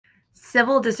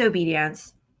Civil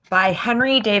Disobedience by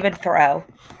Henry David Thoreau,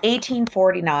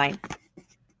 1849.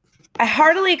 I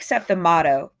heartily accept the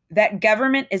motto that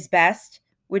government is best,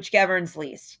 which governs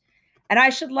least, and I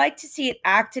should like to see it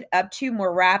acted up to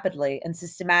more rapidly and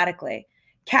systematically.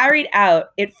 Carried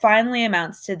out, it finally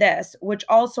amounts to this, which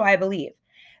also I believe,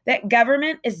 that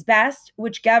government is best,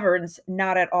 which governs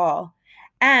not at all.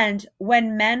 And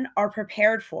when men are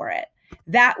prepared for it,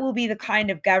 that will be the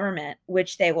kind of government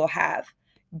which they will have.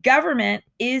 Government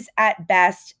is at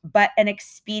best but an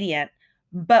expedient,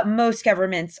 but most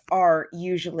governments are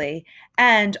usually,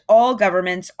 and all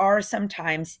governments are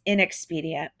sometimes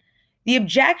inexpedient. The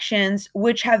objections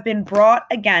which have been brought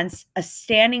against a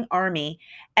standing army,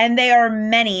 and they are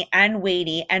many and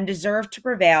weighty and deserve to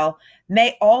prevail,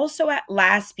 may also at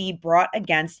last be brought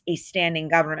against a standing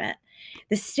government.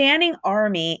 The standing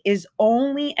army is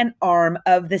only an arm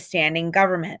of the standing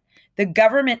government. The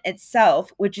government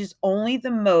itself, which is only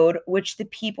the mode which the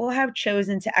people have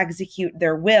chosen to execute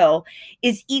their will,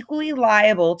 is equally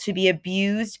liable to be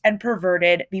abused and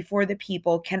perverted before the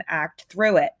people can act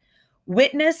through it.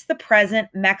 Witness the present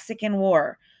Mexican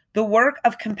War, the work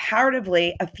of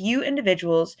comparatively a few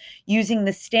individuals using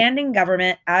the standing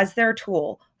government as their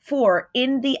tool, for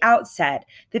in the outset,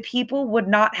 the people would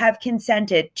not have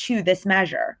consented to this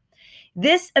measure.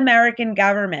 This American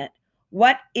government,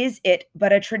 what is it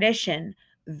but a tradition,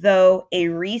 though a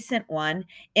recent one,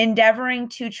 endeavoring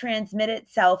to transmit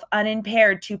itself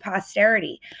unimpaired to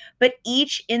posterity, but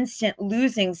each instant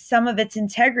losing some of its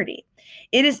integrity?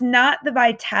 It is not the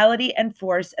vitality and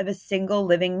force of a single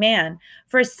living man,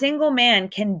 for a single man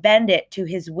can bend it to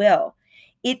his will.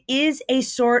 It is a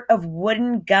sort of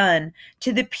wooden gun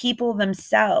to the people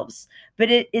themselves, but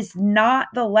it is not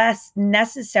the less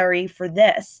necessary for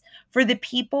this, for the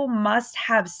people must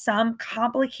have some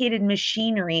complicated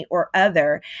machinery or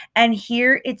other, and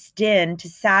hear its din to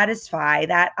satisfy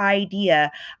that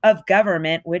idea of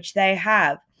government which they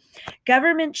have.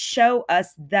 Governments show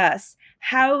us thus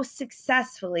how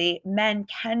successfully men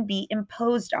can be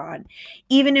imposed on,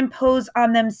 even impose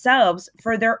on themselves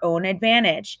for their own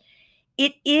advantage.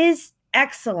 It is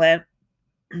excellent,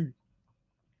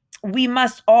 we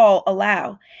must all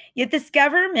allow. Yet this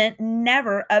government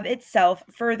never of itself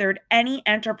furthered any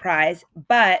enterprise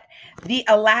but the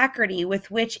alacrity with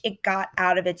which it got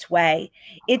out of its way.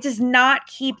 It does not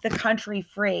keep the country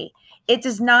free. It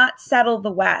does not settle the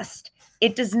West.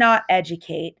 It does not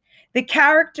educate. The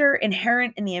character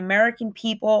inherent in the American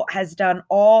people has done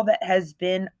all that has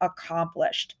been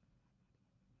accomplished.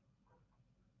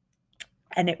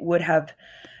 And it would have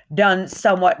done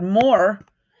somewhat more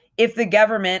if the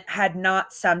government had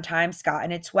not sometimes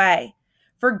gotten its way.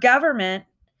 For government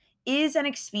is an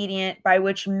expedient by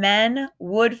which men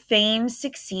would fain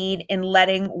succeed in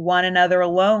letting one another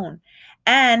alone,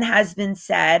 and has been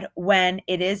said, when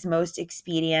it is most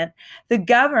expedient, the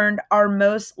governed are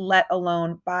most let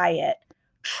alone by it.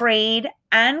 Trade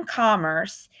and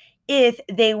commerce, if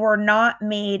they were not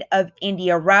made of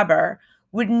India rubber,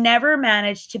 would never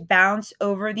manage to bounce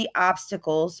over the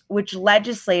obstacles which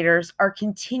legislators are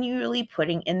continually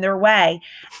putting in their way.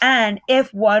 And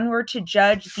if one were to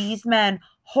judge these men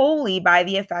wholly by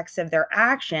the effects of their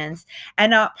actions and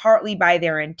not partly by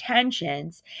their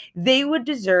intentions, they would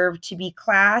deserve to be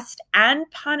classed and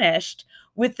punished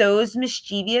with those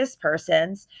mischievous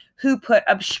persons who put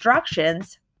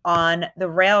obstructions on the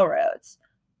railroads.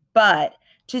 But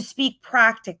to speak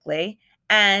practically,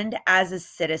 and as a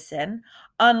citizen,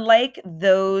 unlike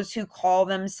those who call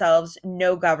themselves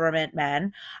no government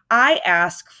men, I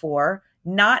ask for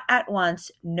not at once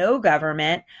no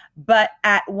government, but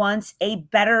at once a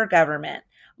better government.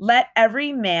 Let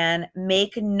every man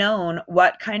make known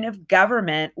what kind of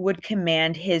government would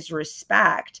command his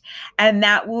respect, and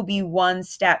that will be one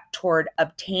step toward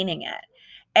obtaining it.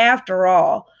 After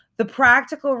all, the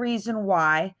practical reason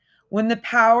why, when the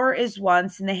power is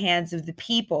once in the hands of the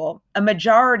people, a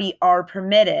majority are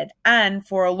permitted, and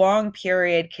for a long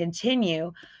period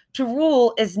continue, to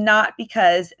rule is not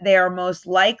because they are most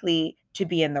likely to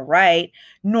be in the right,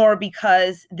 nor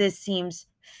because this seems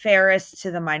fairest to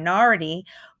the minority,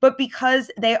 but because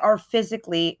they are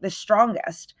physically the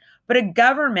strongest. But a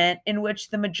government in which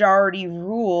the majority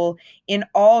rule in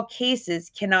all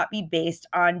cases cannot be based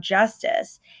on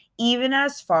justice, even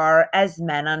as far as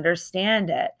men understand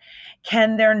it.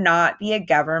 Can there not be a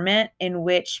government in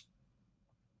which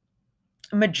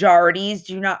majorities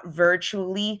do not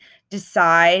virtually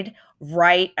decide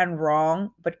right and wrong,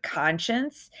 but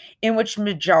conscience, in which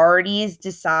majorities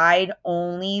decide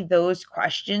only those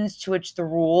questions to which the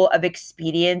rule of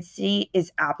expediency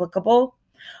is applicable?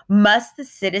 Must the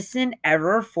citizen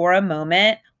ever for a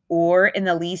moment or in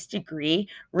the least degree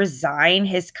resign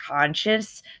his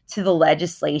conscience to the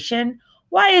legislation,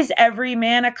 why is every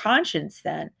man a conscience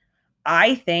then?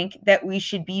 I think that we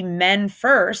should be men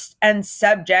first and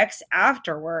subjects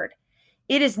afterward.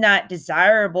 It is not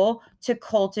desirable to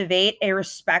cultivate a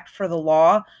respect for the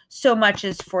law so much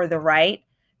as for the right.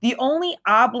 The only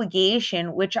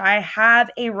obligation which I have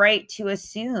a right to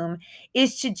assume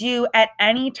is to do at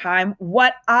any time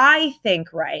what I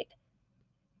think right.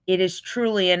 It is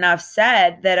truly enough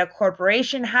said that a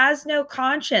corporation has no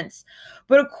conscience,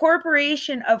 but a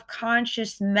corporation of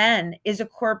conscious men is a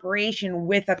corporation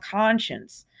with a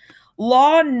conscience.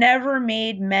 Law never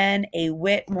made men a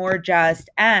whit more just,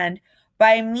 and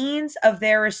by means of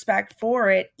their respect for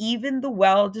it, even the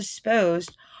well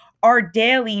disposed are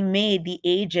daily made the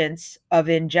agents of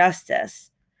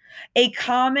injustice. A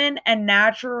common and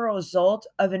natural result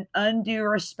of an undue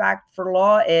respect for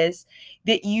law is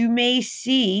that you may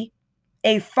see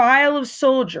a file of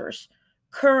soldiers,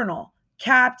 colonel,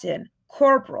 captain,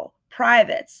 corporal,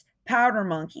 privates, powder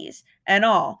monkeys, and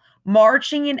all,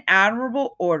 marching in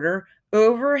admirable order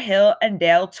over hill and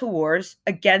dale to wars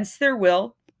against their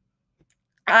will,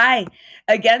 aye,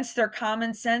 against their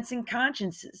common sense and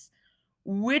consciences,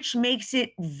 which makes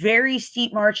it very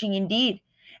steep marching indeed,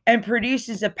 and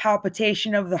produces a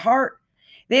palpitation of the heart.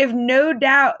 They have no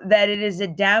doubt that it is a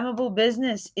damnable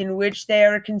business in which they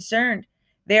are concerned.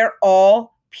 They are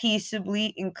all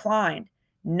peaceably inclined.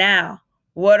 Now,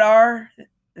 what are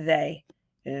they?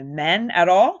 Men at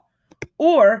all?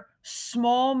 Or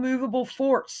small movable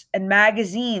forts and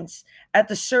magazines at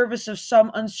the service of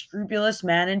some unscrupulous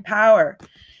man in power?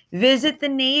 Visit the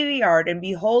Navy Yard and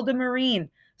behold a Marine,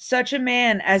 such a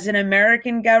man as an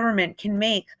American government can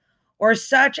make, or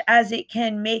such as it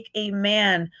can make a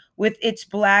man with its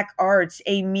black arts,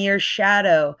 a mere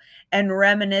shadow and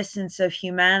reminiscence of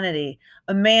humanity,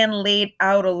 a man laid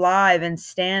out alive and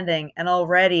standing, and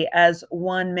already, as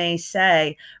one may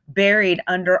say, buried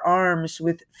under arms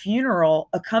with funeral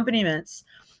accompaniments.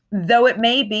 Though it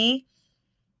may be,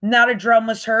 not a drum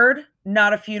was heard,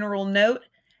 not a funeral note.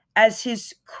 As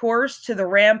his course to the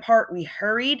rampart we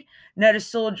hurried, not a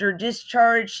soldier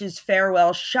discharged his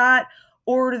farewell shot,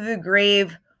 or to the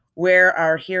grave where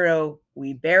our hero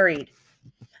we buried.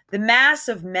 The mass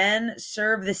of men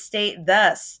serve the state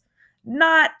thus,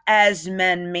 not as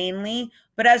men mainly,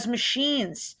 but as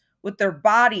machines with their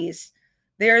bodies.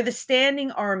 They are the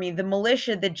standing army, the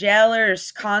militia, the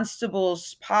jailers,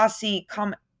 constables, posse,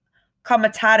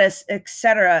 comitatus,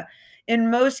 etc.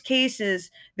 In most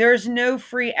cases, there is no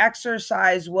free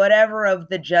exercise whatever of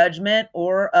the judgment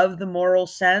or of the moral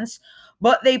sense,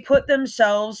 but they put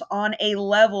themselves on a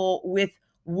level with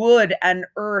wood and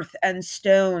earth and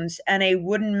stones, and a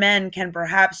wooden man can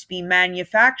perhaps be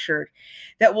manufactured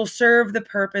that will serve the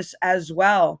purpose as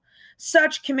well.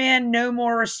 Such command no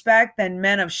more respect than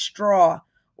men of straw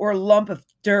or lump of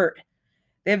dirt.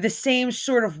 They have the same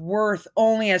sort of worth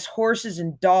only as horses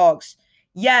and dogs.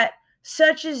 Yet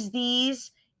such as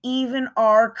these even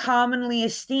are commonly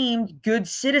esteemed good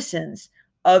citizens.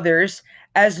 Others,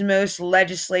 as most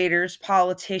legislators,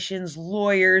 politicians,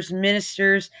 lawyers,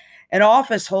 ministers, and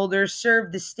office holders,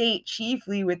 serve the state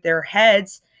chiefly with their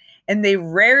heads, and they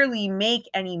rarely make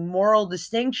any moral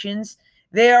distinctions.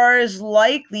 They are as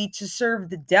likely to serve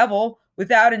the devil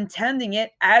without intending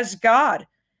it as God.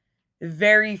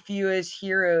 Very few as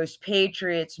heroes,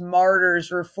 patriots,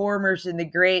 martyrs, reformers in the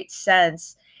great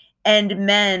sense, and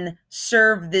men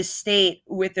serve this state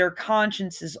with their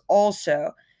consciences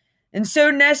also, and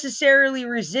so necessarily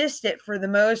resist it for the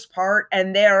most part,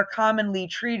 and they are commonly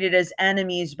treated as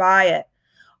enemies by it.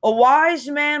 A wise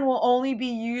man will only be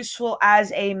useful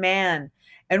as a man,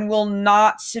 and will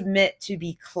not submit to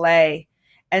be clay,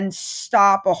 and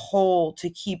stop a hole to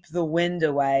keep the wind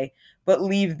away, but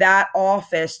leave that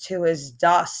office to his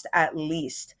dust at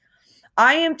least.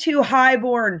 I am too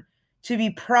highborn to be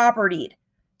propertied,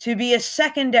 to be a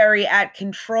secondary at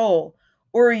control,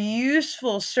 or a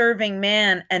useful serving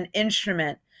man and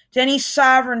instrument to any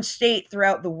sovereign state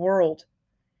throughout the world.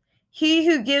 He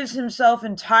who gives himself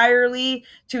entirely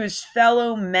to his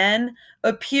fellow men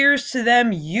appears to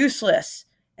them useless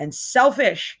and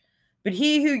selfish, but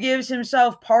he who gives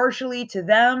himself partially to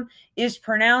them is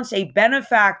pronounced a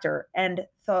benefactor and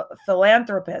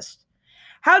philanthropist.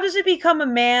 How does it become a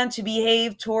man to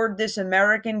behave toward this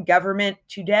American government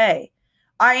today?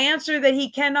 I answer that he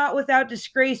cannot without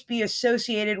disgrace be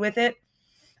associated with it.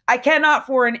 I cannot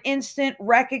for an instant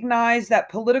recognize that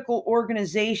political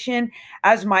organization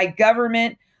as my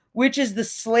government, which is the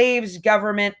slave's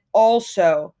government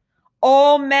also.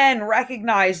 All men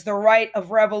recognize the right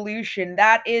of revolution.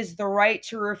 That is the right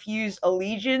to refuse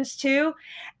allegiance to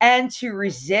and to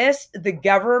resist the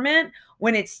government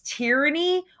when its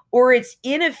tyranny or its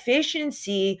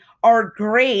inefficiency are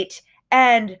great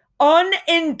and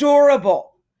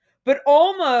unendurable. But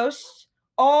almost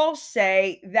all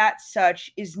say that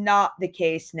such is not the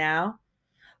case now.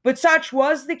 But such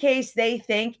was the case, they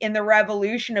think, in the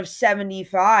Revolution of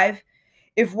 75.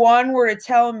 If one were to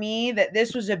tell me that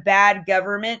this was a bad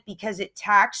government because it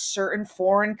taxed certain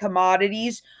foreign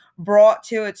commodities brought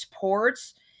to its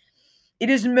ports, it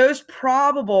is most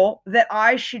probable that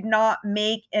I should not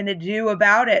make an ado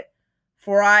about it,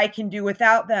 for I can do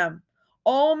without them.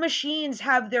 All machines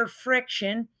have their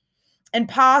friction, and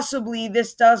possibly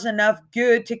this does enough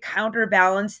good to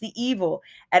counterbalance the evil.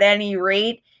 At any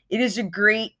rate, it is a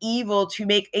great evil to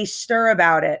make a stir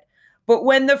about it. But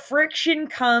when the friction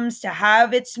comes to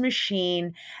have its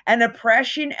machine and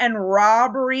oppression and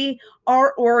robbery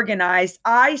are organized,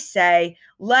 I say,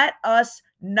 let us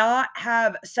not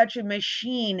have such a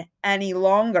machine any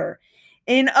longer.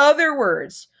 In other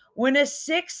words, when a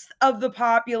sixth of the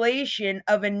population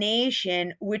of a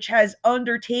nation which has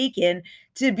undertaken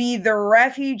to be the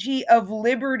refugee of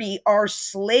liberty are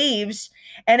slaves,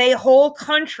 and a whole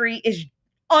country is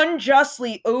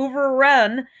unjustly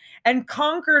overrun and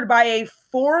conquered by a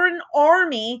foreign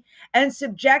army and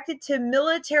subjected to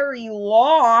military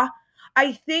law,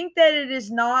 I think that it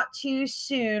is not too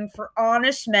soon for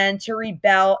honest men to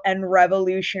rebel and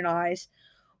revolutionize.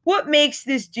 What makes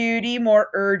this duty more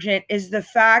urgent is the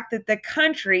fact that the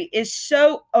country is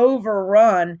so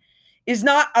overrun is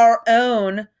not our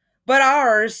own, but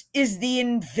ours is the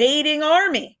invading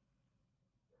army.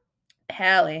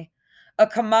 Halley, a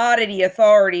commodity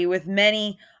authority with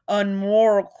many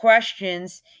unmoral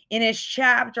questions, in his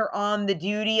chapter on the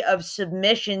duty of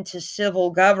submission to civil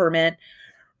government,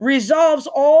 resolves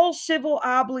all civil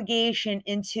obligation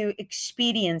into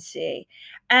expediency.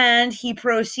 And he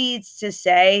proceeds to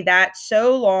say that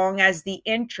so long as the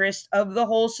interest of the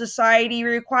whole society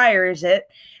requires it,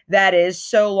 that is,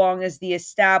 so long as the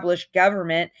established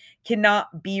government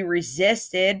cannot be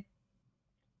resisted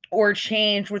or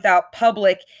changed without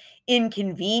public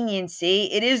inconveniency,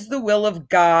 it is the will of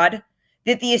God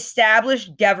that the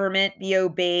established government be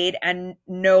obeyed and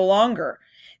no longer.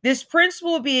 This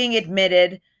principle being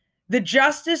admitted, the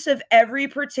justice of every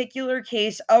particular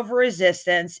case of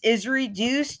resistance is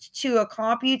reduced to a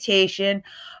computation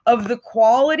of the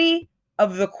quality,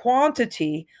 of the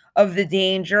quantity of the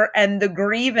danger and the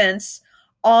grievance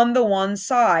on the one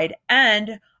side,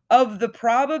 and of the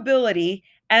probability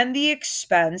and the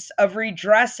expense of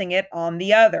redressing it on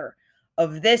the other.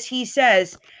 Of this he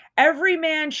says, every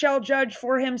man shall judge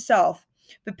for himself.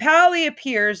 But Pally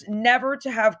appears never to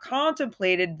have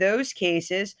contemplated those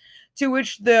cases to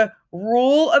which the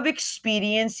rule of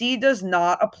expediency does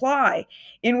not apply,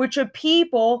 in which a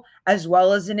people, as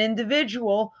well as an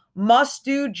individual, must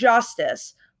do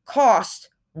justice, cost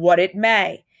what it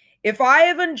may. If I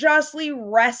have unjustly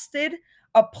wrested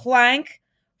a plank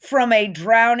from a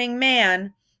drowning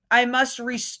man, I must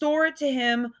restore it to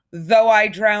him, though I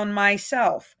drown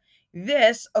myself.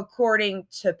 This, according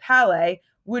to Pele,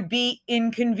 would be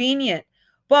inconvenient,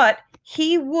 but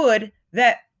he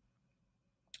that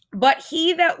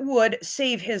would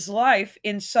save his life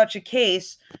in such a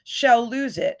case shall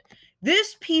lose it.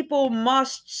 This people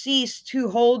must cease to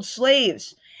hold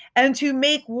slaves and to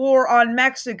make war on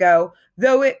Mexico,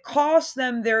 though it costs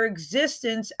them their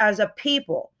existence as a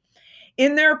people.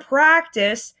 In their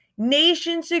practice,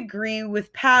 nations agree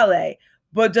with Pele,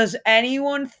 but does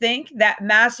anyone think that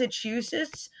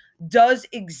Massachusetts does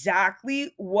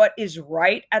exactly what is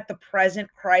right at the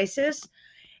present crisis?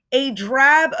 A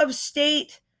drab of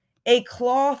state, a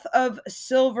cloth of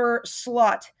silver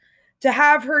slut, to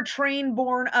have her train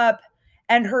borne up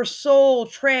and her soul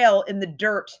trail in the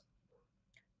dirt.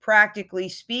 Practically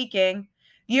speaking,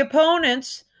 the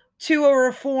opponents to a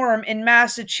reform in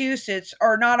Massachusetts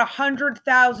are not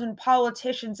 100,000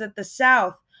 politicians at the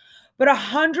South, but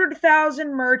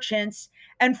 100,000 merchants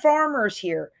and farmers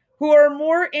here who are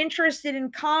more interested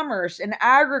in commerce and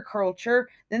agriculture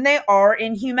than they are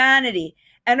in humanity,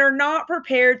 and are not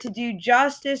prepared to do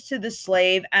justice to the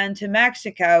slave and to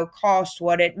Mexico, cost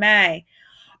what it may.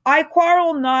 I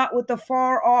quarrel not with the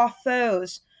far-off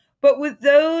foes, but with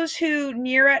those who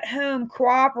near at home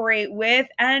cooperate with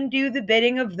and do the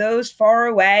bidding of those far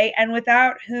away, and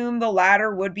without whom the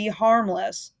latter would be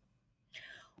harmless.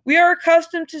 We are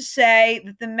accustomed to say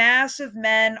that the mass of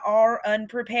men are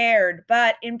unprepared,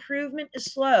 but improvement is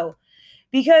slow,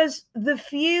 because the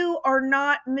few are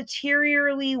not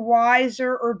materially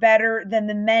wiser or better than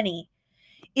the many.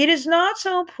 It is not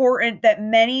so important that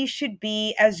many should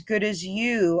be as good as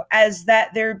you, as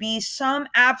that there be some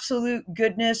absolute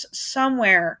goodness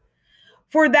somewhere,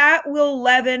 for that will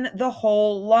leaven the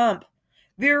whole lump.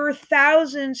 There are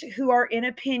thousands who are in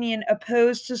opinion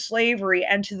opposed to slavery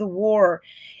and to the war,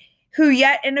 who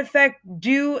yet in effect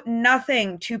do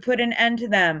nothing to put an end to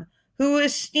them, who,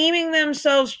 esteeming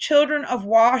themselves children of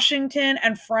Washington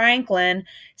and Franklin,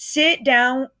 sit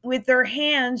down with their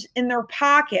hands in their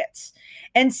pockets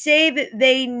and say that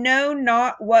they know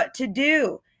not what to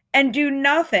do and do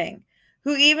nothing,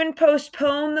 who even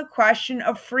postpone the question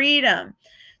of freedom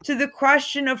to the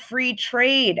question of free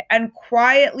trade and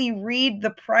quietly read the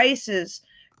prices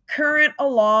current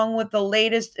along with the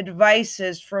latest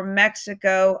advices from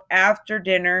Mexico after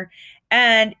dinner,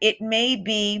 and it may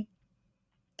be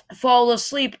fall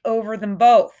asleep over them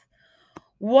both.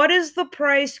 What is the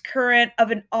price current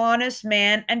of an honest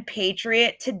man and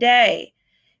patriot today?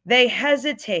 They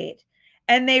hesitate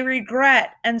and they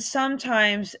regret, and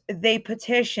sometimes they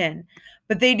petition,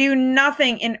 but they do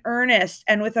nothing in earnest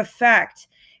and with effect.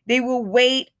 They will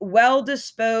wait well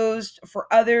disposed for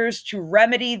others to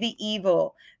remedy the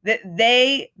evil, that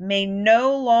they may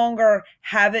no longer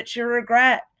have it to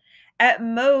regret. At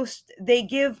most, they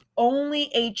give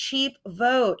only a cheap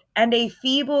vote and a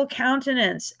feeble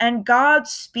countenance and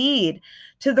Godspeed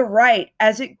to the right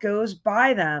as it goes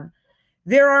by them.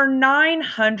 There are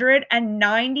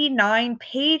 999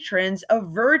 patrons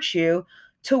of virtue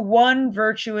to one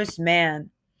virtuous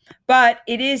man. But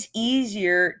it is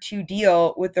easier to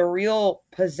deal with the real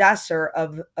possessor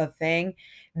of a thing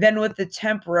than with the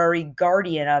temporary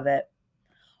guardian of it.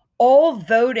 All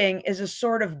voting is a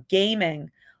sort of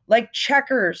gaming, like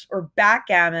checkers or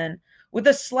backgammon, with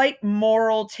a slight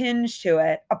moral tinge to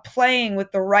it, a playing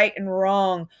with the right and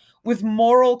wrong, with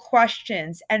moral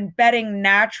questions, and betting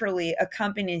naturally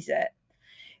accompanies it.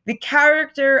 The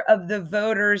character of the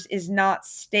voters is not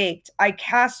staked. I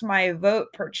cast my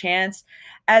vote perchance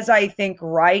as I think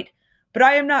right, but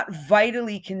I am not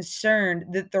vitally concerned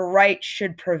that the right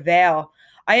should prevail.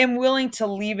 I am willing to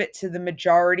leave it to the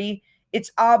majority.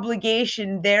 Its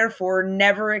obligation, therefore,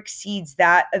 never exceeds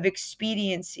that of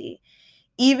expediency.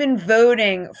 Even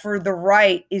voting for the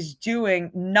right is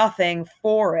doing nothing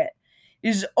for it. It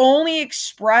is only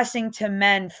expressing to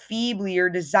men feebly your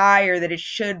desire that it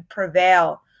should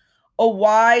prevail. A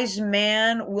wise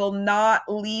man will not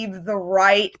leave the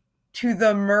right to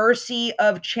the mercy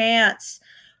of chance,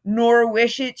 nor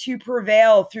wish it to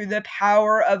prevail through the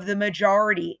power of the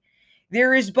majority.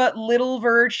 There is but little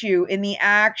virtue in the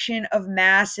action of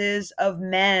masses of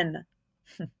men.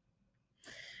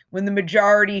 When the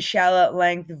majority shall at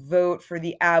length vote for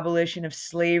the abolition of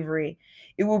slavery,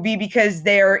 it will be because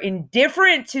they are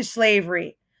indifferent to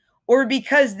slavery, or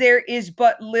because there is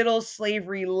but little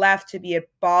slavery left to be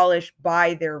abolished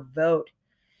by their vote.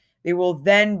 They will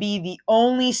then be the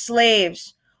only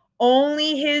slaves.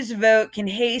 Only his vote can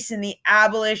hasten the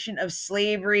abolition of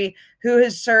slavery, who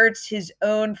asserts his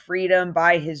own freedom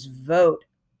by his vote.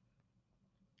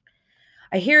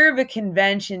 I hear of a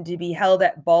convention to be held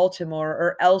at Baltimore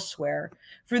or elsewhere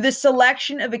for the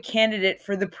selection of a candidate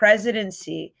for the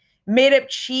presidency, made up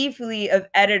chiefly of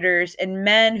editors and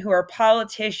men who are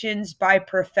politicians by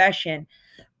profession.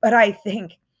 But I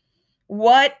think,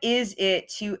 what is it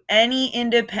to any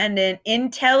independent,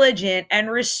 intelligent, and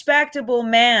respectable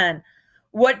man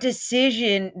what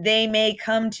decision they may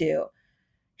come to?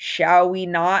 Shall we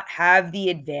not have the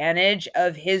advantage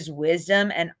of his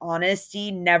wisdom and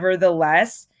honesty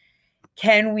nevertheless?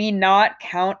 Can we not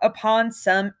count upon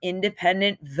some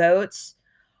independent votes?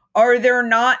 Are there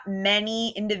not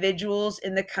many individuals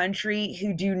in the country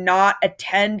who do not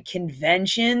attend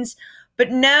conventions? But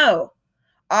no,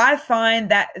 I find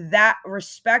that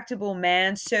respectable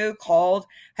man, so called,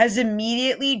 has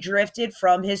immediately drifted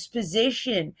from his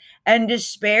position and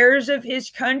despairs of his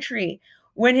country,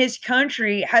 when his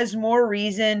country has more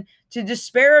reason to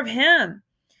despair of him.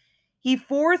 He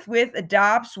forthwith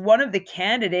adopts one of the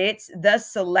candidates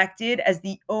thus selected as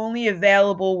the only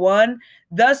available one,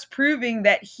 thus proving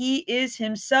that he is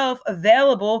himself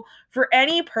available for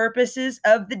any purposes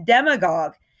of the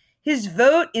demagogue. His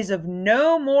vote is of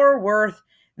no more worth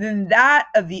than that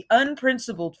of the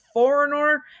unprincipled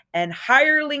foreigner and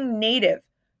hireling native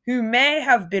who may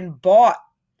have been bought.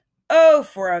 Oh,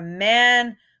 for a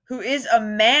man who is a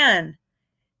man,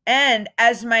 and,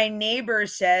 as my neighbor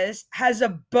says, has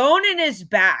a bone in his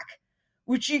back,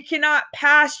 which you cannot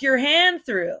pass your hand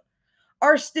through.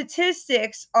 Our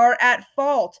statistics are at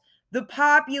fault. The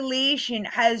population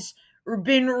has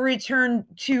been returned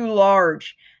too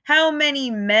large. How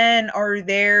many men are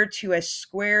there to a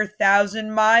square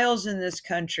 1,000 miles in this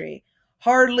country?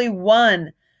 Hardly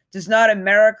one. Does not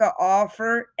America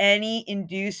offer any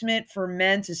inducement for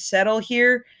men to settle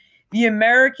here? The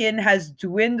American has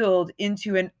dwindled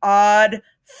into an odd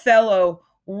fellow,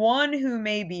 one who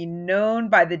may be known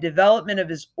by the development of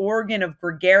his organ of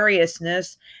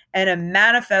gregariousness and a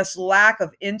manifest lack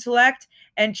of intellect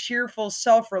and cheerful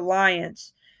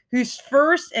self-reliance, whose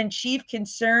first and chief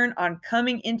concern on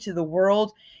coming into the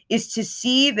world is to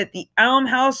see that the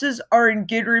almshouses are in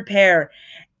good repair,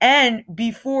 and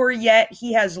before yet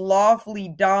he has lawfully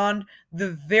donned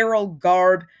the virile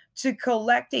garb, to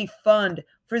collect a fund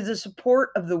for the support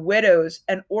of the widows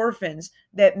and orphans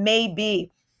that may be,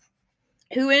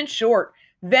 who in short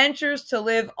ventures to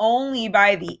live only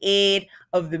by the aid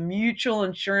of the mutual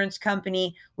insurance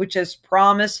company which has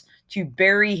promised to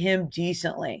bury him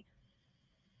decently.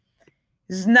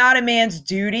 It is not a man's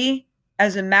duty,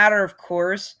 as a matter of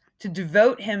course, to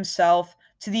devote himself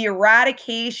to the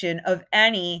eradication of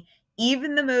any,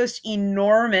 even the most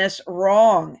enormous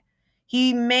wrong.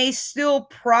 He may still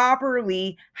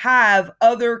properly have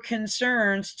other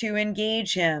concerns to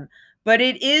engage him, but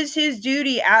it is his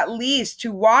duty at least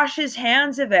to wash his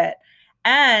hands of it,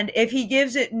 and if he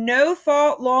gives it no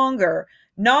thought longer,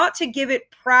 not to give it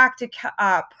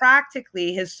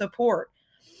practically his support.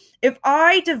 If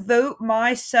I devote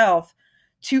myself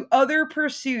to other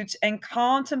pursuits and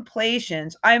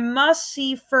contemplations, I must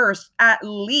see first, at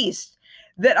least,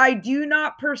 that I do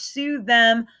not pursue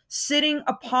them sitting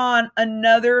upon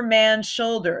another man's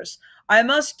shoulders. I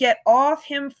must get off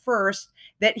him first,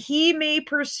 that he may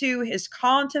pursue his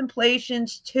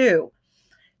contemplations too.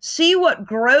 See what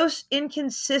gross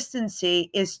inconsistency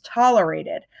is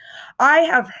tolerated. I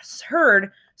have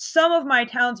heard some of my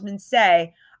townsmen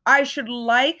say, I should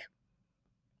like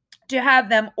to have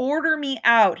them order me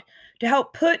out to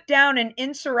help put down an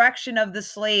insurrection of the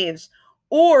slaves,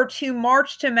 or to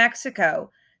march to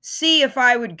Mexico, see if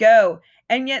I would go.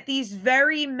 And yet these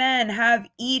very men have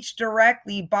each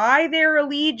directly by their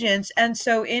allegiance, and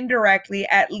so indirectly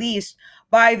at least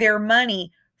by their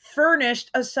money, furnished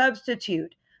a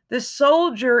substitute. The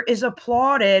soldier is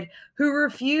applauded who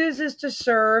refuses to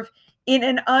serve in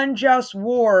an unjust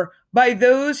war by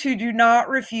those who do not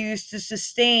refuse to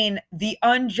sustain the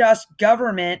unjust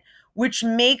government which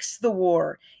makes the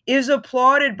war, is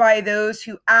applauded by those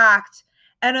who act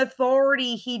an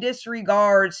authority he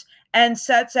disregards and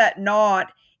sets at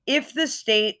naught, if the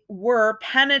state were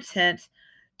penitent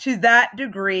to that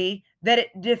degree that it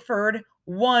differed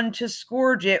one to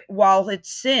scourge it while it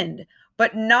sinned,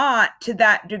 but not to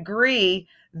that degree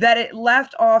that it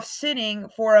left off sinning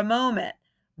for a moment.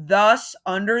 Thus,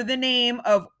 under the name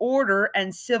of order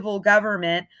and civil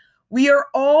government, we are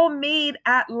all made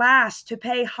at last to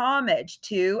pay homage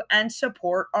to and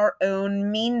support our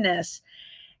own meanness.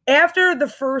 After the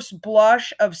first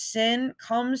blush of sin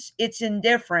comes its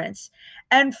indifference,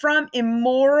 and from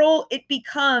immoral it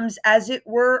becomes, as it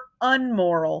were,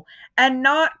 unmoral, and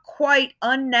not quite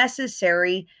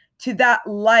unnecessary to that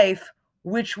life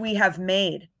which we have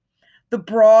made. The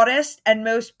broadest and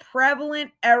most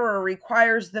prevalent error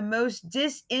requires the most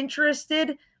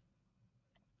disinterested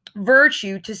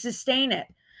virtue to sustain it.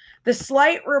 The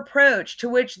slight reproach to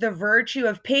which the virtue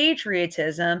of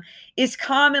patriotism is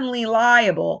commonly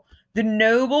liable, the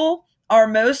noble are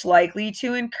most likely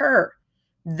to incur.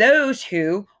 Those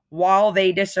who, while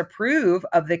they disapprove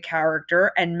of the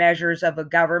character and measures of a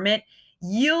government,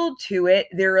 yield to it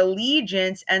their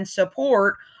allegiance and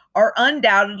support, are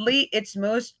undoubtedly its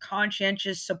most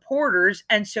conscientious supporters,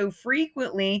 and so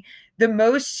frequently the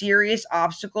most serious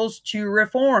obstacles to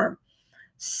reform.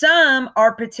 Some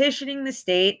are petitioning the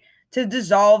state to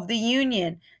dissolve the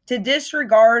Union, to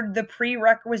disregard the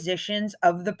prerequisitions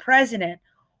of the president.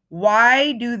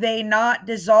 Why do they not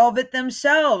dissolve it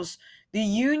themselves, the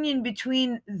union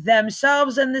between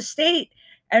themselves and the state,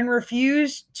 and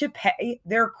refuse to pay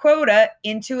their quota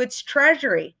into its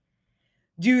treasury?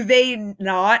 Do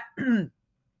not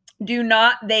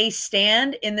they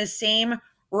stand in the same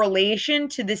relation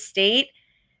to the state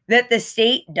that the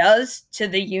state does to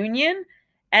the union?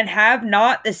 And have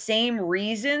not the same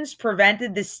reasons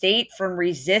prevented the state from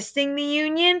resisting the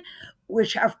union,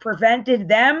 which have prevented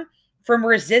them from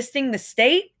resisting the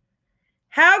state?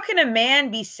 How can a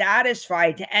man be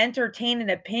satisfied to entertain an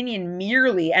opinion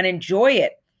merely and enjoy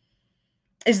it?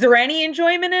 Is there any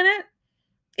enjoyment in it?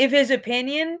 If his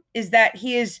opinion is that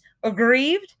he is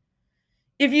aggrieved?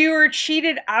 If you are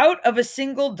cheated out of a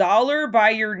single dollar by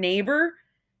your neighbor,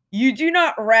 you do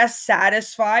not rest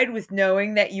satisfied with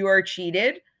knowing that you are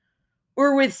cheated,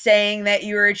 or with saying that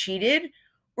you are cheated,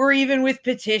 or even with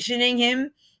petitioning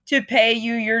him to pay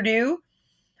you your due,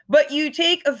 but you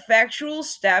take effectual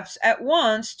steps at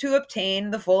once to obtain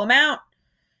the full amount.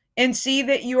 and see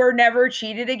that you are never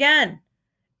cheated again.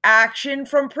 Action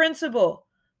from principle.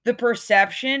 The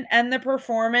perception and the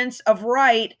performance of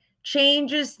right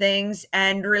changes things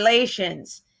and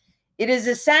relations. It is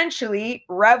essentially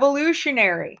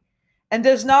revolutionary and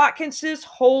does not consist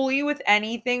wholly with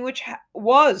anything which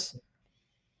was.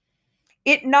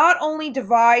 It not only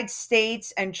divides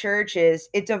states and churches,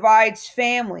 it divides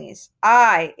families.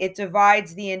 It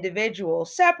divides the individual,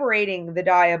 separating the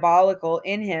diabolical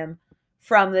in him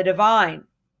from the divine.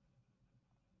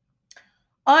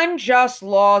 Unjust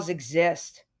laws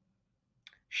exist.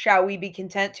 Shall we be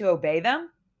content to obey them?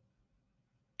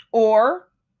 Or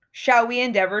shall we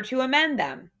endeavor to amend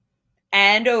them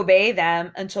and obey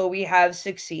them until we have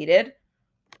succeeded?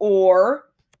 Or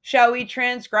shall we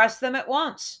transgress them at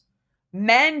once?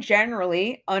 Men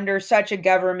generally, under such a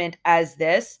government as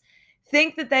this,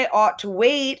 think that they ought to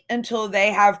wait until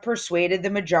they have persuaded the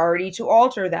majority to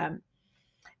alter them.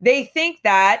 They think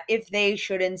that if they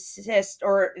should insist,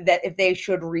 or that if they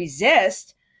should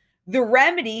resist, the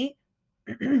remedy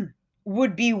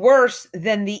would be worse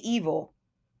than the evil.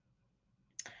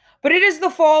 But it is the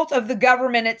fault of the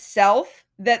government itself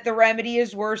that the remedy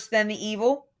is worse than the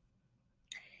evil.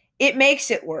 It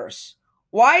makes it worse.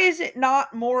 Why is it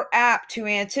not more apt to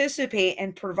anticipate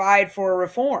and provide for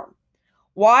reform?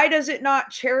 Why does it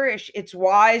not cherish its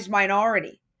wise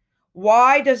minority?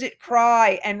 Why does it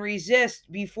cry and resist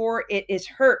before it is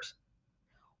hurt?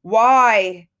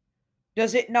 Why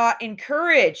does it not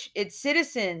encourage its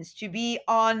citizens to be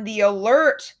on the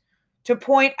alert, to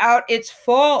point out its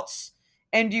faults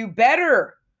and do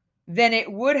better than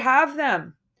it would have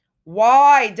them?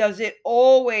 Why does it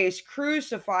always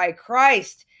crucify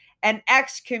Christ and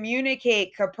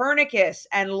excommunicate Copernicus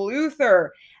and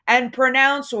Luther and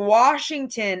pronounce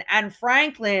Washington and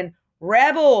Franklin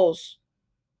rebels?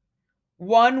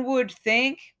 One would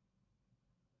think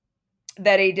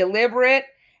that a deliberate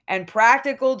and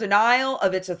practical denial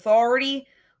of its authority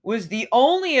was the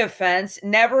only offense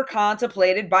never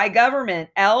contemplated by government.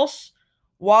 Else,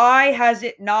 why has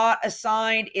it not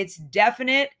assigned its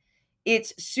definite,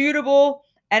 its suitable,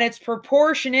 and its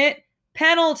proportionate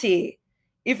penalty?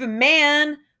 If a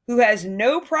man who has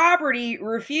no property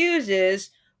refuses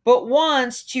but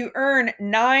wants to earn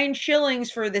 9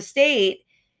 shillings for the state,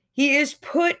 he is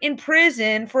put in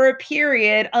prison for a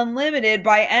period unlimited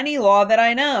by any law that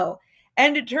I know,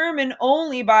 and determined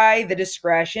only by the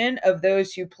discretion of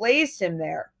those who placed him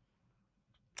there.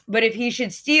 But if he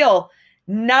should steal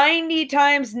 90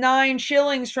 times 9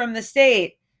 shillings from the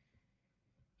state,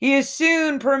 he is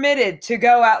soon permitted to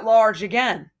go at large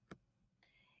again.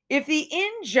 If the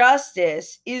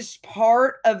injustice is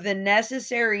part of the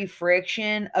necessary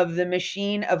friction of the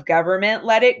machine of government,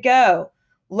 let it go.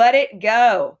 Let it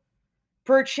go.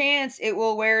 Perchance it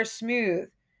will wear smooth.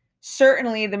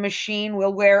 Certainly the machine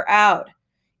will wear out.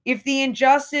 If the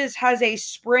injustice has a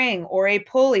spring or a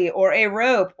pulley or a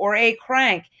rope or a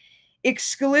crank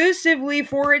exclusively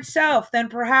for itself, then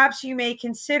perhaps you may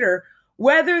consider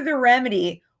whether the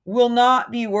remedy will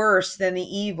not be worse than the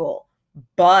evil.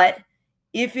 But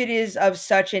if it is of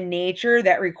such a nature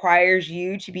that requires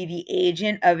you to be the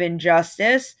agent of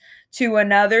injustice to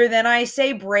another, then I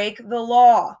say break the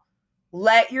law.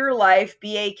 Let your life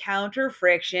be a counter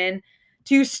friction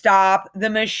to stop the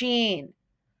machine.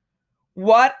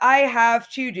 What I have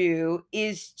to do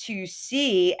is to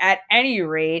see, at any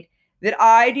rate, that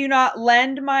I do not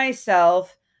lend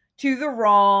myself to the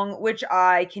wrong which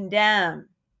I condemn.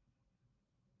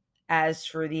 As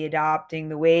for the adopting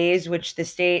the ways which the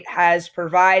state has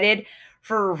provided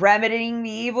for remedying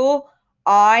the evil,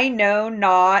 I know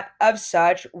not of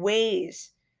such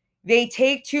ways. They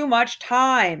take too much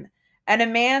time, and a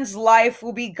man's life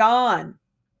will be gone.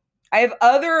 I have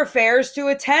other affairs to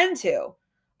attend to.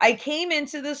 I came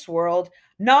into this world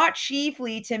not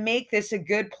chiefly to make this a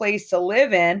good place to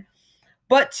live in,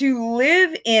 but to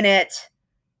live in it,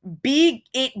 be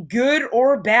it good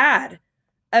or bad.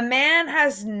 A man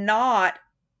has not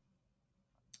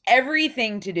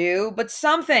everything to do, but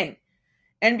something.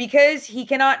 And because he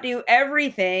cannot do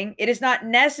everything, it is not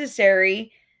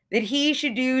necessary that he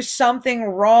should do something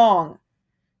wrong.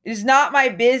 It is not my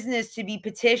business to be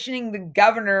petitioning the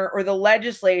governor or the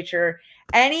legislature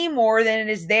any more than it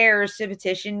is theirs to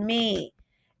petition me.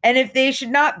 And if they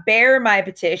should not bear my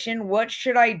petition, what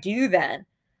should I do then?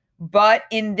 But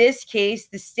in this case,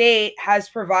 the state has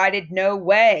provided no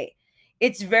way.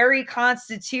 Its very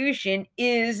constitution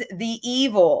is the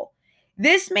evil.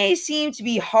 This may seem to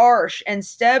be harsh and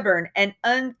stubborn and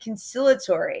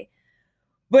unconciliatory,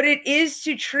 but it is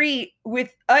to treat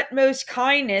with utmost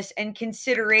kindness and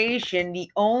consideration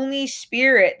the only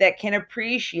spirit that can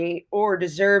appreciate or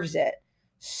deserves it.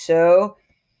 So,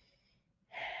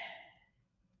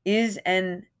 is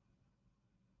a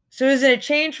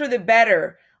change for the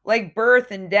better, like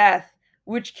birth and death,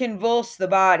 which convulse the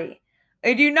body.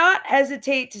 I do not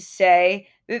hesitate to say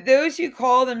that those who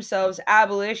call themselves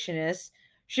abolitionists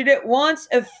should at once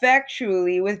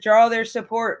effectually withdraw their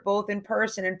support, both in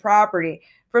person and property,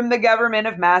 from the government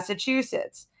of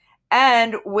Massachusetts,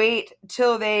 and wait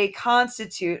till they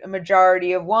constitute a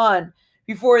majority of one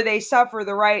before they suffer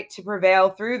the right to prevail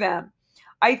through them.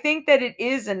 I think that it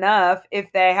is enough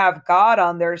if they have God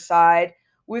on their side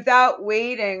without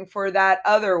waiting for that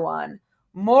other one.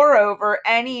 Moreover,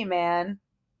 any man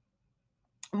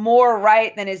more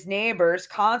right than his neighbors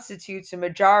constitutes a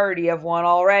majority of one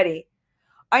already.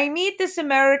 I meet this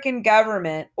American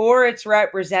government or its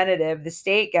representative, the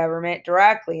state government,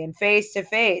 directly and face to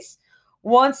face,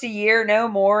 once a year, no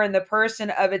more, in the person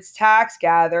of its tax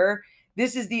gatherer.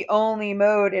 This is the only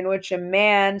mode in which a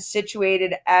man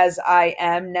situated as I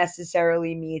am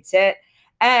necessarily meets it.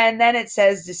 And then it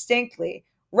says distinctly,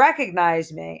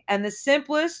 recognize me. And the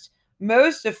simplest,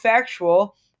 most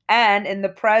effectual, and in the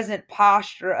present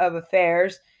posture of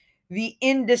affairs, the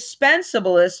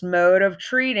indispensablest mode of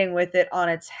treating with it on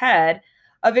its head,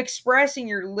 of expressing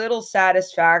your little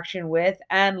satisfaction with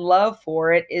and love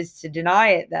for it, is to deny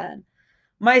it then.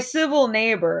 My civil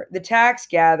neighbor, the tax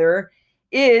gatherer,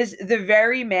 is the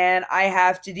very man I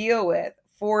have to deal with,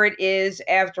 for it is,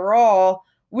 after all,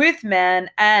 with men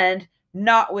and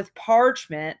not with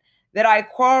parchment that I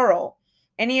quarrel,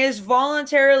 and he has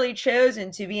voluntarily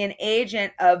chosen to be an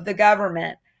agent of the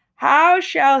government. How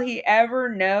shall he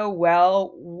ever know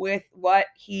well with what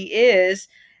he is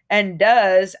and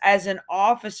does as an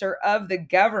officer of the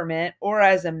government or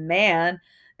as a man,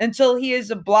 until he is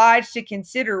obliged to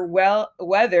consider well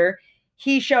whether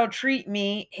he shall treat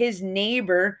me, his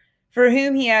neighbor, for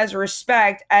whom he has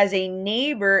respect, as a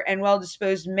neighbor and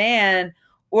well-disposed man,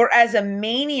 or as a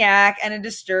maniac and a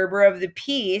disturber of the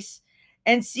peace,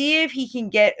 and see if he can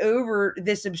get over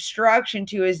this obstruction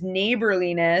to his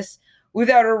neighborliness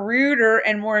without a ruder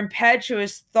and more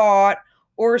impetuous thought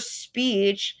or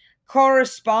speech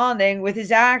corresponding with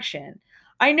his action.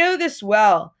 I know this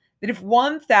well, that if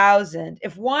 1,000,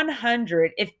 if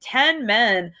 100, if 10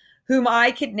 men whom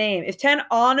I could name, if 10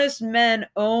 honest men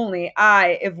only,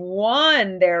 if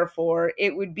one, therefore,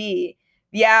 it would be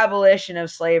the abolition of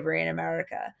slavery in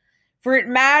America. For it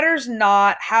matters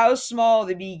not how small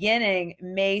the beginning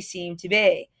may seem to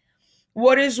be.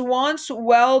 What is once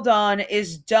well done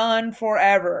is done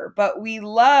forever, but we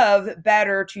love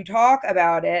better to talk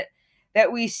about it,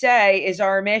 that we say is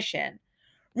our mission.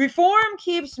 Reform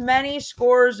keeps many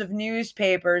scores of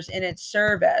newspapers in its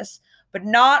service, but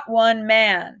not one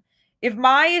man. If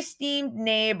my esteemed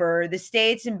neighbor, the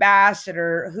state's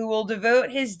ambassador, who will devote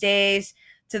his days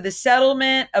to the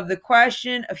settlement of the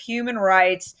question of human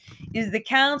rights, is the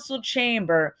council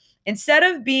chamber, instead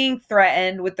of being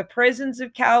threatened with the prisons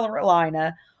of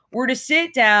Carolina, were to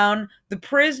sit down the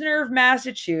prisoner of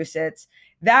Massachusetts,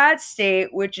 that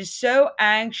state which is so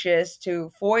anxious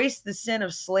to foist the sin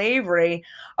of slavery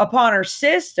upon her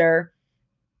sister,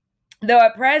 though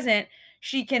at present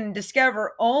she can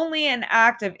discover only an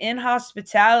act of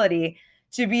inhospitality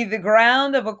to be the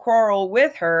ground of a quarrel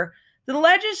with her, the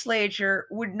legislature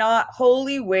would not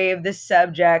wholly waive this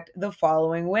subject the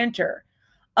following winter.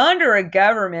 Under a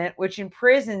government which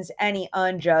imprisons any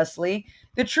unjustly,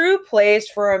 the true place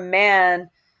for a man,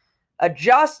 a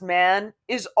just man,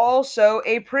 is also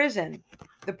a prison.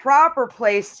 The proper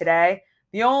place today,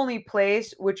 the only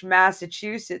place which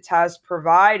Massachusetts has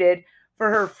provided for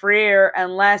her freer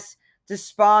and less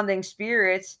desponding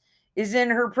spirits, is in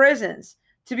her prisons,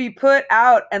 to be put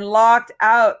out and locked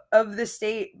out of the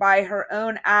state by her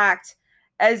own act,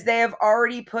 as they have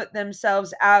already put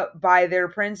themselves out by their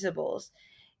principles.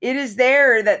 It is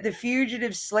there that the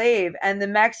fugitive slave and the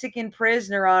Mexican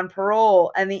prisoner on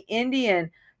parole and the Indian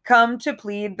come to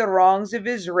plead the wrongs of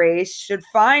his race should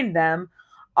find them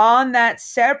on that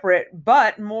separate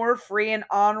but more free and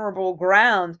honorable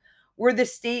ground where the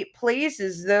state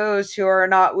places those who are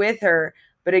not with her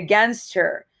but against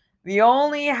her. The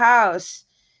only house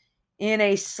in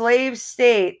a slave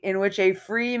state in which a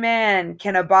free man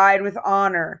can abide with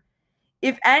honor.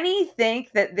 If any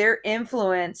think that their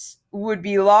influence would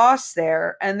be lost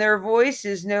there and their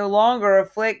voices no longer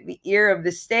afflict the ear of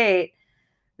the state,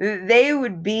 it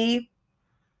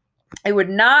would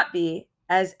not be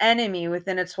as enemy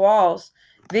within its walls.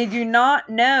 They do not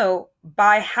know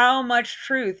by how much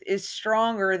truth is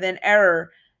stronger than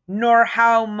error, nor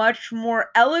how much more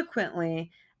eloquently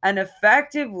and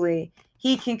effectively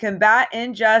he can combat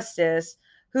injustice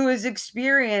who has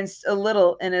experienced a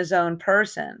little in his own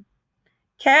person.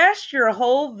 Cast your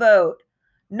whole vote,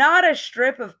 not a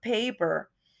strip of paper,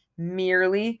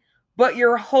 merely, but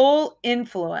your whole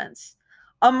influence.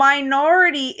 A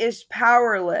minority is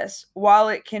powerless while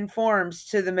it conforms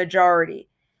to the majority.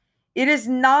 It is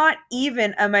not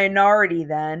even a minority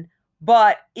then,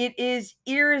 but it is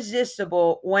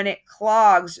irresistible when it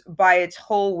clogs by its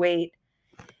whole weight.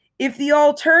 If the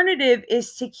alternative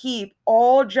is to keep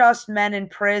all just men in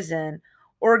prison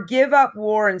or give up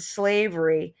war and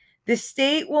slavery, the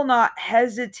state will not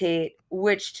hesitate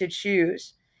which to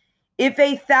choose. If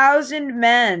 1,000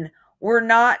 men were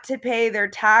not to pay their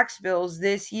tax bills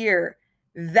this year,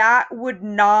 that would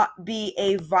not be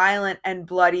a violent and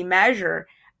bloody measure,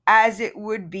 as it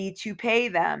would be to pay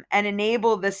them and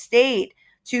enable the state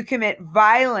to commit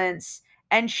violence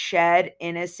and shed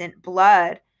innocent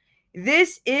blood.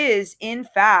 This is, in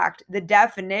fact, the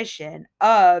definition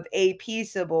of a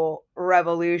peaceable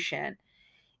revolution.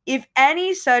 If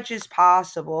any such is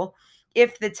possible,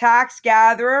 if the tax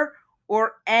gatherer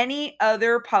or any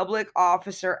other public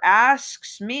officer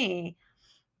asks me,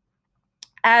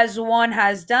 as one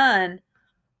has done,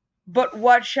 but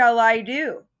what shall I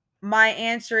do? My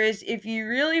answer is, if you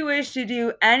really wish to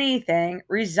do anything,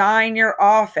 resign your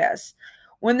office.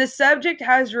 When the subject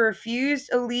has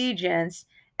refused allegiance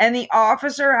and the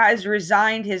officer has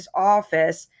resigned his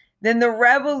office, then the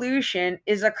revolution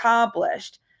is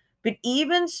accomplished. But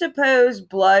even suppose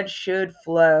blood should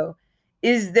flow.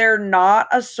 Is there not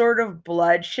a sort of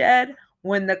bloodshed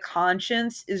when the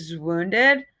conscience is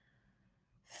wounded?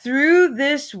 Through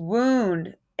this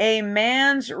wound, a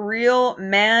man's real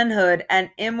manhood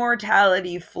and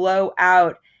immortality flow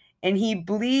out, and he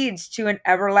bleeds to an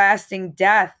everlasting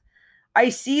death. I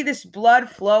see this blood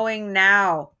flowing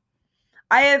now.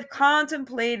 I have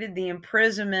contemplated the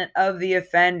imprisonment of the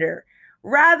offender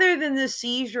rather than the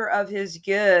seizure of his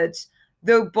goods,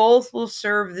 though both will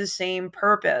serve the same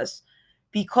purpose,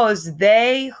 because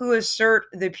they who assert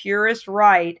the purest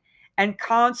right and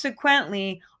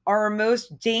consequently are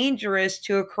most dangerous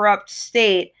to a corrupt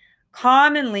state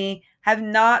commonly have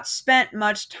not spent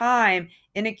much time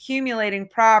in accumulating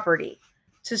property.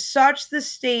 To such the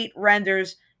state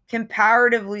renders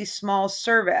comparatively small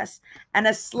service, and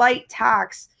a slight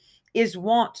tax is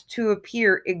wont to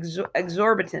appear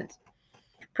exorbitant,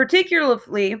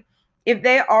 particularly if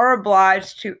they are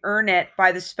obliged to earn it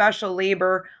by the special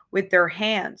labor with their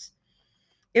hands.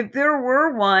 If there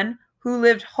were one who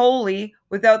lived wholly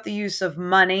without the use of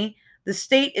money, the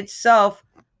state itself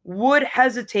would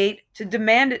hesitate to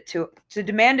demand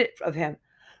it of him.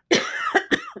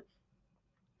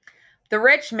 The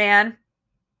rich man,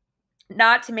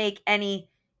 not to make any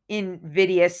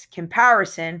invidious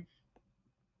comparison,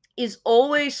 is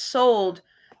always sold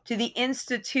to the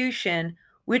institution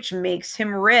which makes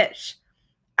him rich.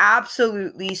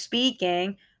 Absolutely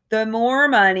speaking, the more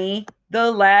money, the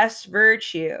less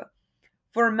virtue.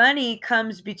 For money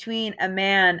comes between a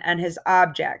man and his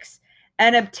objects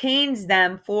and obtains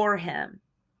them for him.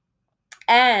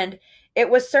 And it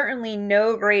was certainly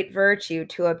no great virtue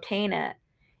to obtain it.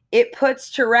 It puts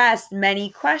to rest many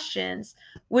questions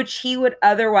which he would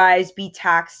otherwise be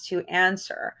taxed to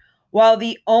answer, while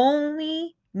the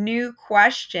only new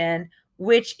question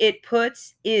which it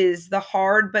puts is the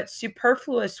hard but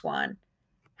superfluous one: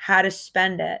 how to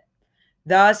spend it.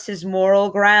 Thus his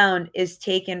moral ground is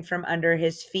taken from under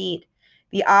his feet.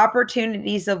 The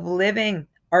opportunities of living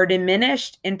are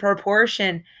diminished in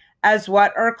proportion as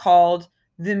what are called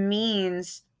the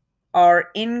means are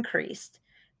increased.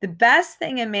 The best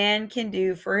thing a man can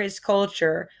do for his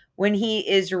culture when he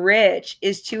is rich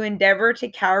is to endeavor to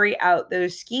carry out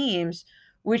those schemes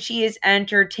which he has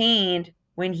entertained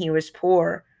when he was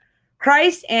poor.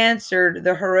 Christ answered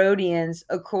the Herodians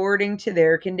according to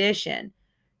their condition.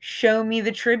 "Show me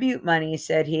the tribute money,"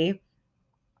 said he.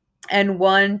 And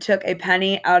one took a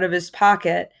penny out of his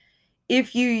pocket.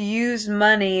 "If you use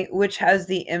money which has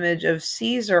the image of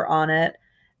Caesar on it,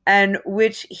 and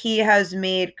which he has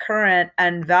made current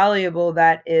and valuable,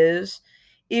 that is,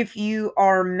 if you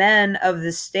are men of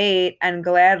the state and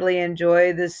gladly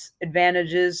enjoy the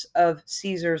advantages of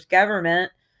Caesar's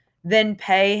government, then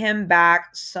pay him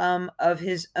back some of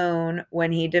his own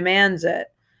when he demands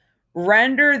it.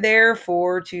 Render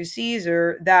therefore to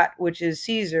Caesar that which is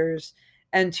Caesar's,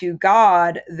 and to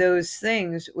God those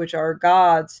things which are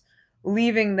God's,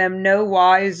 leaving them no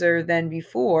wiser than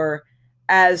before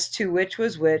as to which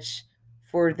was which,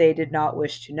 for they did not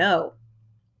wish to know."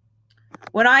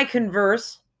 When I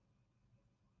converse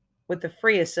with the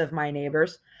freest of my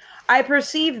neighbors, I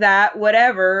perceive that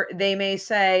whatever they may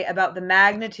say about the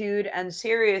magnitude and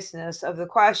seriousness of the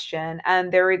question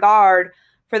and their regard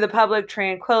for the public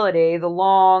tranquility, the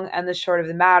long and the short of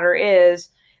the matter is,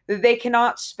 that they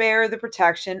cannot spare the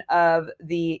protection of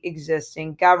the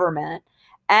existing government,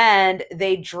 and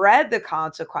they dread the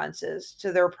consequences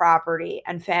to their property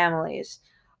and families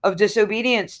of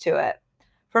disobedience to it.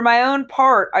 For my own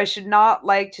part, I should not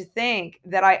like to think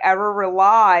that I ever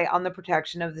rely on the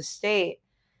protection of the state.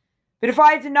 But if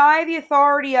I deny the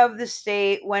authority of the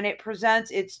state when it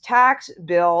presents its tax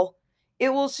bill, it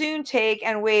will soon take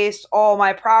and waste all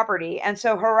my property, and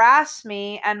so harass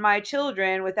me and my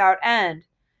children without end.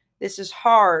 This is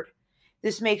hard.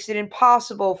 This makes it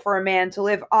impossible for a man to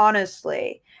live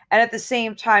honestly and at the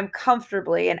same time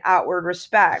comfortably in outward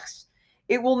respects.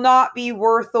 It will not be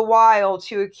worth the while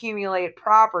to accumulate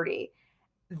property.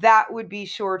 That would be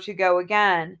sure to go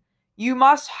again. You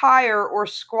must hire or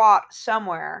squat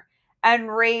somewhere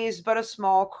and raise but a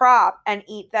small crop and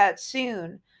eat that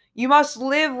soon. You must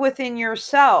live within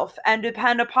yourself and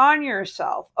depend upon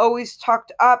yourself, always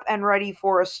tucked up and ready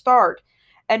for a start,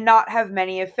 and not have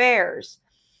many affairs.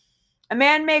 A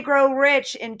man may grow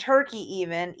rich in Turkey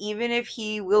even if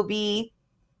he will be,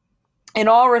 in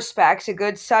all respects, a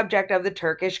good subject of the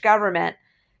Turkish government.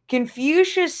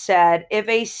 Confucius said, if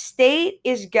a state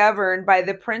is governed by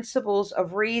the principles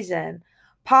of reason,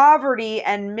 poverty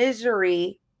and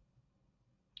misery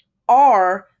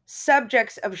are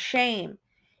subjects of shame.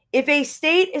 If a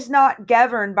state is not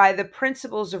governed by the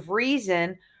principles of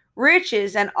reason,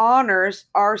 riches and honors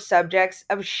are subjects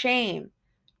of shame.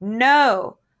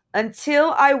 No,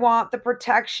 until I want the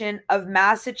protection of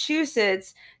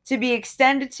Massachusetts to be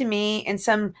extended to me in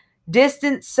some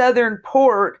distant southern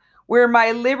port where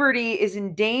my liberty is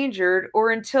endangered,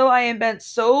 or until I am bent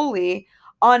solely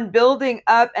on building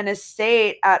up an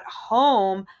estate at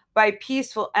home by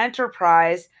peaceful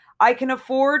enterprise, I can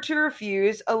afford to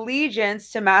refuse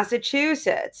allegiance to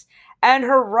Massachusetts and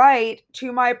her right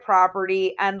to my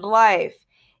property and life.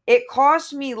 It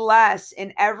costs me less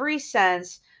in every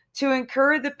sense to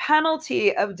incur the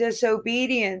penalty of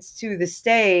disobedience to the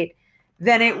state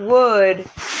than it would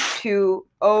to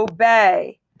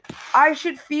obey. I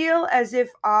should feel as if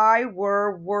I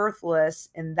were worthless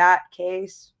in that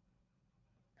case.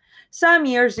 Some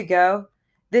years ago,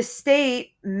 the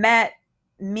state met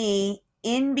me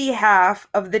in behalf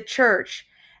of the church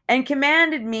and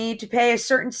commanded me to pay a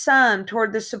certain sum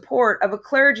toward the support of a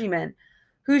clergyman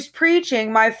whose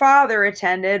preaching my father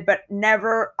attended, but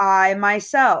never I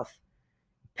myself.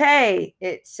 Pay,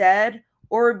 it said,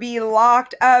 or be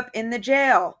locked up in the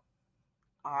jail.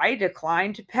 I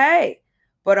declined to pay,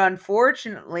 but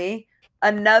unfortunately,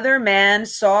 another man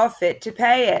saw fit to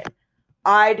pay it.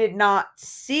 I did not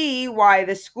see why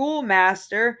the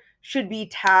schoolmaster should be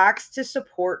taxed to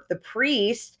support the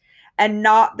priest and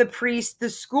not the priest the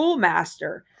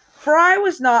schoolmaster, for I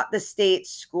was not the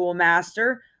state's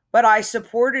schoolmaster, but I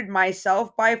supported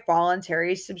myself by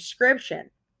voluntary subscription.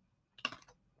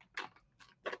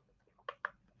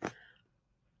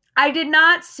 I did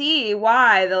not see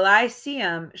why the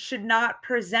Lyceum should not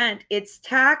present its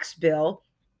tax bill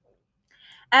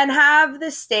and have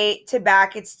the state to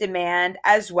back its demand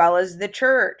as well as the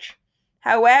church.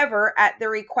 However, at the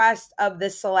request of the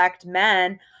select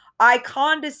men, I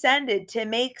condescended to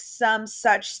make some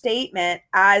such statement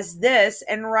as this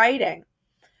in writing.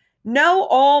 Know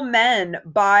all men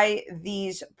by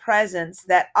these presents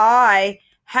that I,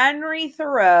 Henry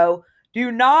Thoreau,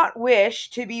 do not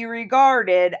wish to be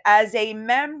regarded as a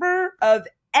member of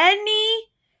any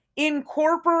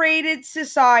incorporated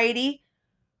society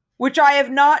which I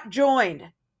have not joined.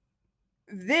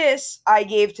 This I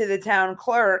gave to the town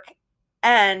clerk,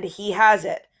 and he has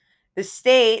it. The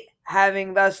state,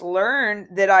 having thus learned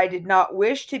that I did not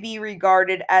wish to be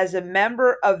regarded as a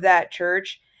member of that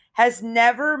church, has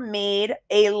never made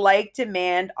a like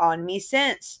demand on me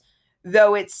since,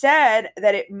 though it said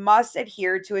that it must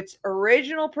adhere to its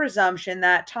original presumption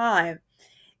that time.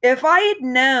 If I had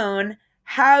known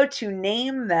how to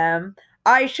name them,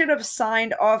 I should have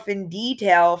signed off in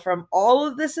detail from all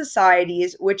of the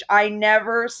societies which I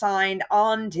never signed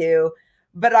on to,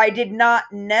 but I did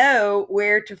not know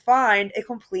where to find a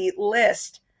complete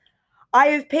list. I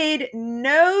have paid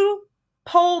no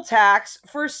poll tax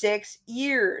for 6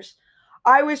 years.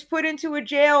 I was put into a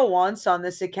jail once on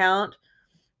this account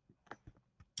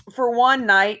for one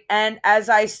night, and as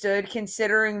I stood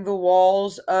considering the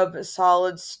walls of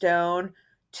solid stone,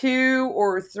 2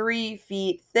 or 3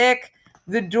 feet thick,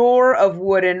 the door of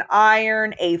wood and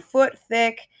iron a foot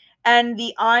thick, and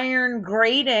the iron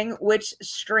grating which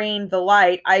strained the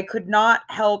light, I could not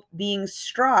help being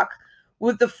struck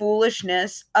with the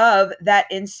foolishness of that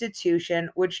institution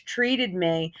which treated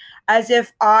me as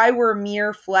if I were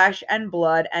mere flesh and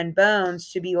blood and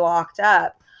bones to be locked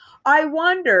up. I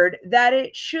wondered that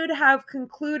it should have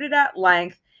concluded at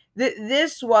length that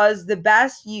this was the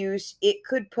best use it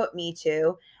could put me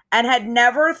to, and had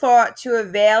never thought to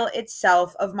avail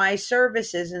itself of my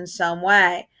services in some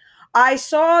way. I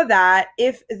saw that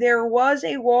if there was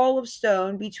a wall of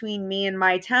stone between me and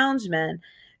my townsmen,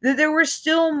 that there was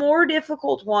still more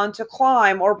difficult one to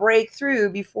climb or break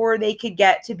through before they could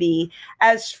get to be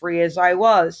as free as I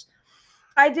was.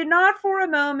 I did not for a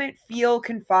moment feel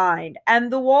confined,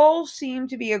 and the walls seemed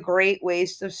to be a great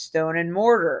waste of stone and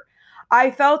mortar.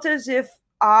 I felt as if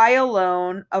I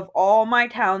alone of all my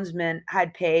townsmen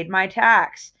had paid my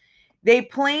tax. They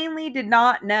plainly did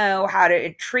not know how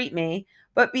to treat me,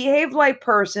 but behaved like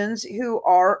persons who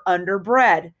are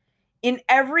underbred. In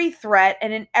every threat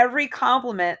and in every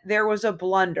compliment there was a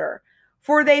blunder,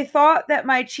 for they thought that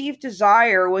my chief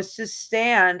desire was to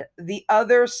stand the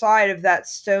other side of that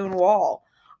stone wall.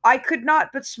 I could not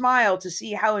but smile to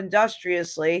see how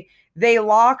industriously they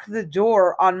locked the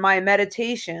door on my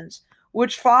meditations,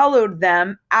 which followed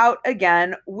them out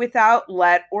again without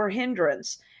let or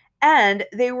hindrance, and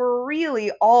they were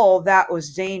really all that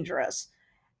was dangerous.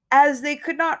 As they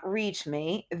could not reach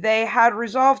me, they had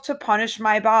resolved to punish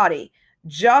my body,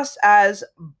 just as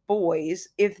boys,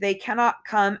 if they cannot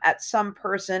come at some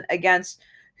person against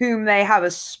whom they have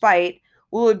a spite,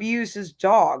 will abuse his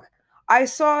dog. I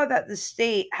saw that the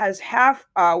state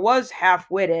was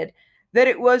half-witted, that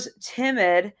it was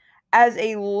timid as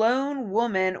a lone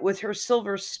woman with her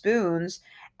silver spoons,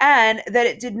 and that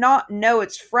it did not know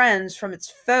its friends from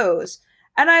its foes,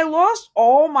 and I lost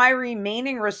all my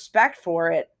remaining respect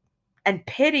for it and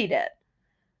pitied it.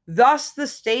 Thus, the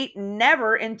state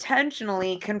never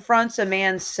intentionally confronts a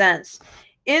man's sense,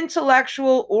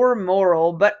 intellectual or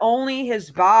moral, but only his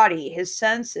body, his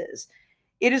senses.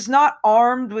 It is not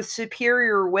armed with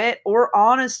superior wit or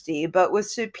honesty, but with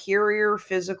superior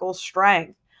physical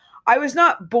strength. I was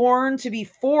not born to be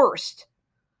forced.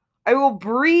 I will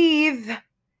breathe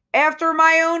after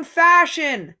my own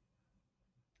fashion.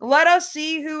 Let us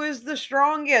see who is the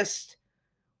strongest.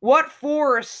 What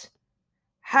force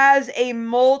has a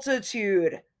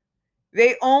multitude?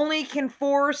 They only can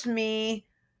force me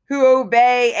who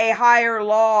obey a higher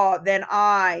law than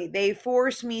I. They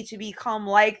force me to become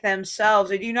like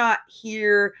themselves. I do not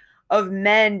hear of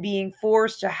men being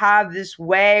forced to have this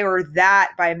way or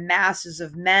that by masses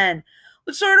of men.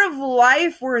 What sort of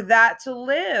life were that to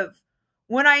live?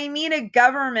 When I meet a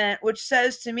government which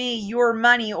says to me, your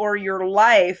money or your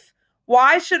life,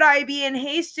 why should I be in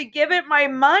haste to give it my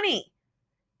money?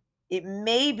 It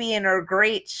may be in a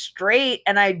great strait,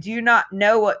 and I do not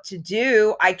know what to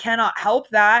do. I cannot help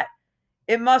that.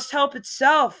 It must help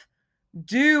itself.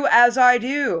 Do as I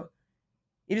do.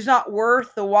 It is not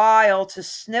worth the while to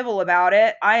snivel about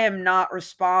it. I am not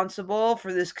responsible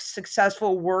for the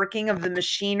successful working of the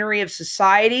machinery of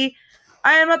society.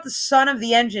 I am not the son of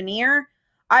the engineer.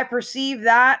 I perceive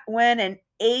that when an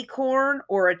acorn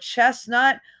or a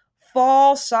chestnut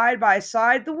fall side by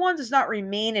side, the one does not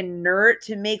remain inert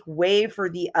to make way for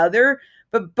the other,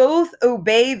 but both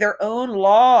obey their own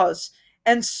laws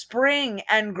and spring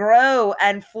and grow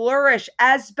and flourish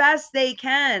as best they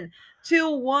can,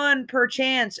 till one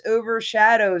perchance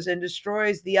overshadows and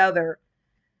destroys the other.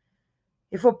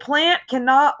 If a plant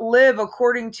cannot live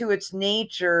according to its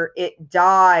nature, it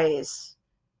dies.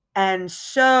 And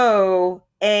so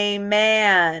a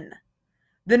man.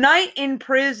 The night in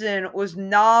prison was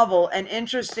novel and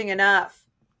interesting enough.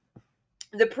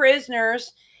 The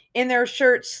prisoners, in their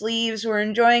shirt sleeves, were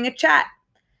enjoying a chat,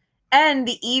 and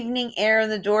the evening air in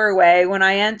the doorway when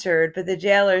I entered, but the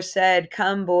jailer said,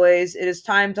 "Come, boys, it is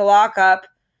time to lock up."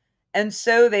 And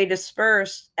so they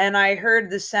dispersed, and I heard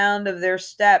the sound of their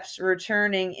steps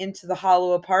returning into the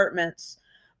hollow apartments.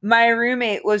 My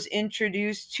roommate was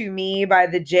introduced to me by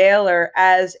the jailer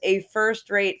as a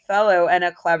first-rate fellow and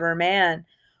a clever man.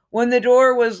 When the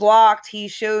door was locked, he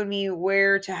showed me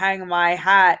where to hang my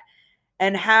hat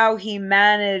and how he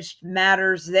managed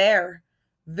matters there.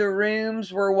 The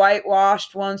rooms were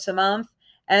whitewashed once a month,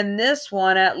 and this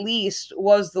one at least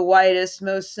was the whitest,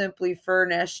 most simply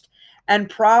furnished, and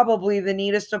probably the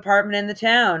neatest apartment in the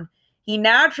town. He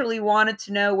naturally wanted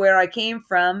to know where I came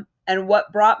from and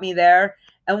what brought me there,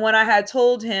 and when I had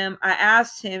told him, I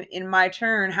asked him in my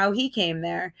turn how he came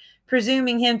there,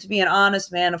 presuming him to be an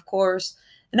honest man, of course,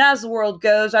 and as the world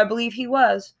goes, I believe he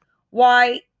was.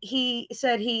 Why, he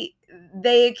said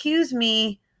they accused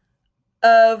me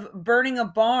of burning a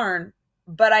barn,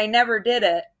 but I never did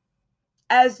it.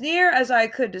 As near as I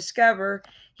could discover,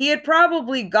 he had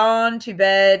probably gone to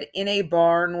bed in a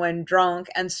barn when drunk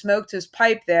and smoked his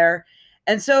pipe there,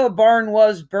 and so a barn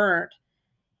was burnt.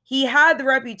 He had the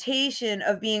reputation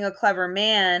of being a clever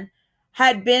man,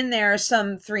 had been there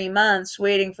some 3 months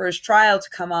waiting for his trial to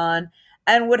come on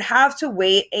and would have to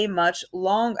wait as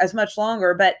much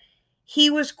longer, but he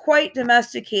was quite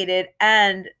domesticated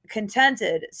and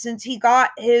contented since he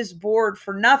got his board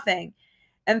for nothing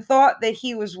and thought that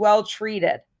he was well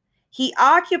treated. He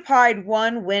occupied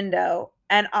one window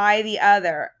and I the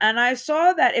other, and I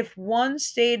saw that if one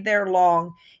stayed there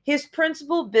long, his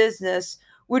principal business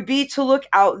would be to look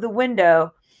out the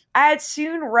window. I had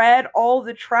soon read all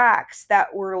the tracts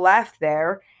that were left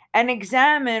there and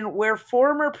examined where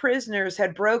former prisoners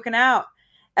had broken out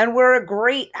and where a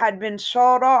grate had been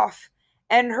sawed off,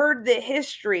 and heard the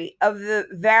history of the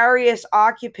various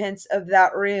occupants of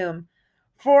that room.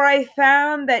 For I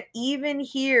found that even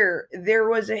here there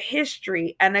was a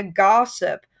history and a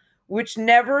gossip which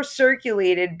never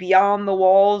circulated beyond the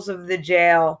walls of the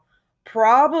jail.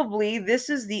 Probably this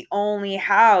is the only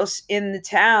house in the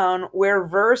town where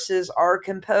verses are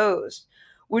composed,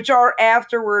 which are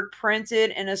afterward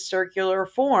printed in a circular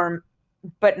form,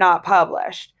 but not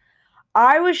published.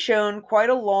 I was shown quite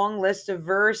a long list of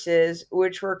verses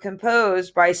which were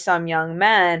composed by some young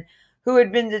men who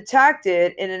had been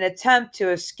detected in an attempt to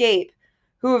escape,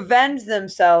 who avenged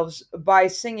themselves by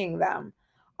singing them.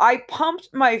 I pumped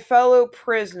my fellow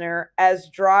prisoner as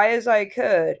dry as I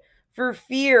could, for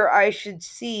fear I should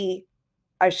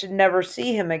never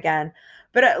see him again.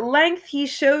 But at length he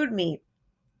showed me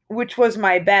which was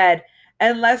my bed,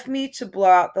 and left me to blow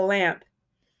out the lamp.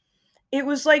 It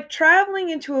was like traveling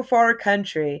into a far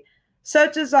country,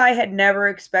 such as I had never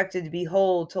expected to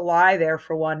behold, to lie there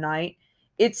for one night.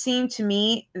 It seemed to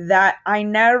me that I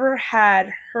never had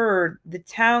heard the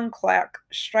town clock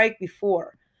strike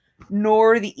before,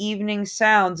 nor the evening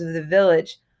sounds of the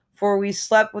village, for we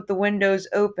slept with the windows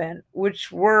open,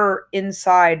 which were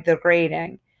inside the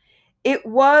grating. It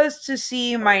was to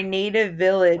see my native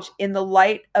village in the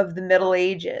light of the Middle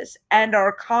Ages, and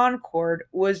our Concord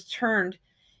was turned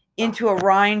into a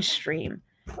Rhine stream.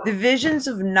 The visions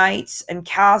of knights and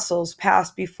castles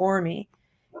passed before me.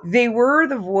 They were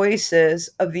the voices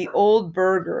of the old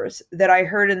burghers that I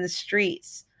heard in the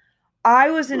streets. I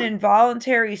was an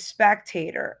involuntary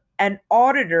spectator, an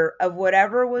auditor of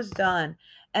whatever was done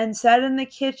and said in the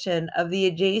kitchen of the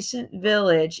adjacent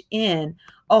village inn,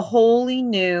 a wholly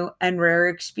new and rare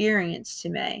experience to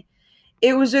me.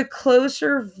 It was a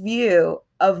closer view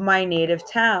of my native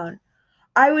town.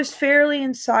 I was fairly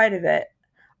inside of it.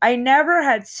 I never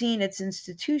had seen its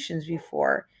institutions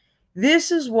before. This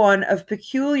is one of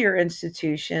peculiar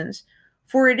institutions,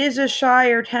 for it is a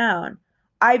shire town.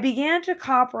 I began to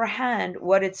comprehend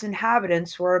what its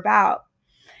inhabitants were about.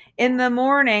 In the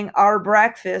morning, our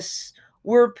breakfasts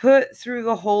were put through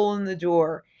the hole in the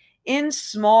door, in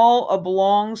small,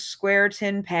 oblong, square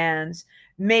tin pans,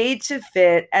 made to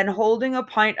fit, and holding a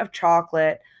pint of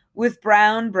chocolate, with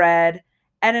brown bread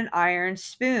and an iron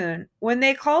spoon. When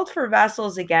they called for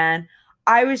vessels again,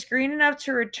 I was green enough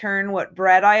to return what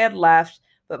bread I had left,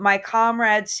 but my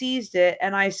comrade seized it,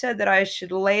 and I said that I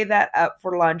should lay that up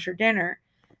for lunch or dinner.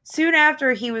 Soon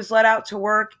after, he was let out to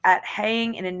work at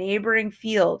haying in a neighboring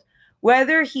field,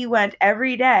 whither he went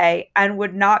every day and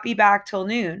would not be back till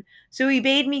noon. So he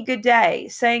bade me good day,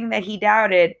 saying that he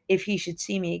doubted if he should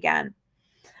see me again.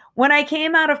 When I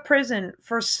came out of prison,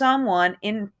 for someone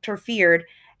interfered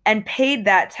and paid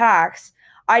that tax,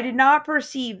 I did not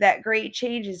perceive that great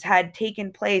changes had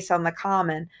taken place on the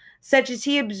common, such as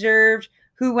he observed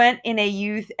who went in a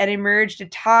youth and emerged a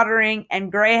tottering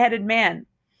and gray-headed man.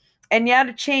 And yet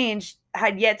a change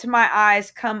had yet to my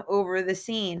eyes come over the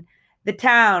scene, the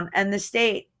town and the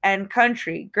state and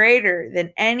country, greater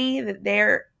than any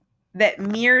that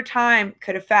mere time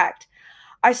could effect.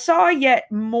 I saw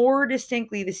yet more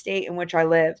distinctly the state in which I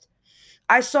lived.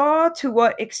 I saw to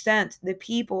what extent the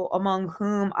people among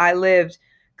whom I lived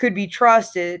could be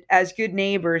trusted as good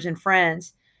neighbors and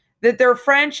friends, that their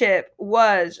friendship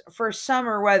was for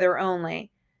summer weather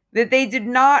only, that they did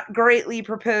not greatly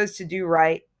propose to do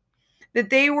right,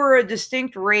 that they were a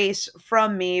distinct race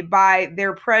from me by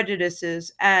their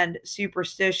prejudices and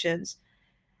superstitions,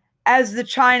 as the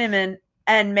Chinamen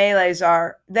and Malays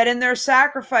are, that in their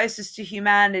sacrifices to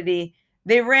humanity,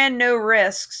 they ran no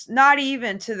risks, not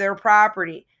even to their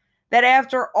property, that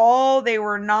after all they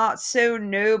were not so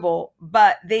noble,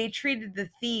 but they treated the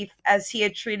thief as he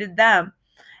had treated them,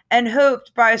 and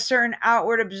hoped by a certain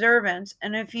outward observance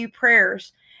and a few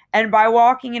prayers, and by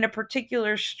walking in a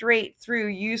particular straight through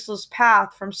useless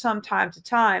path from some time to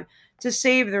time, to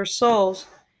save their souls.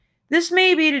 This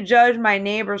may be to judge my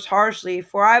neighbors harshly,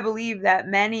 for I believe that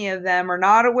many of them are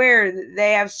not aware that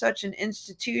they have such an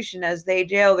institution as they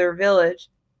jail their village.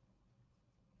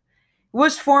 It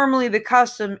was formerly the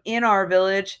custom in our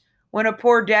village, when a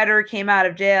poor debtor came out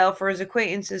of jail for his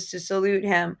acquaintances to salute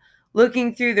him,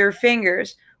 looking through their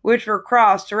fingers, which were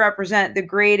crossed to represent the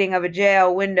grating of a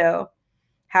jail window.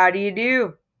 How do you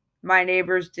do? My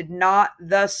neighbors did not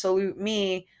thus salute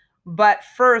me, but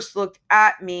first looked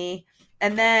at me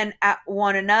and then at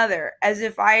one another, as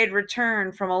if I had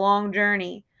returned from a long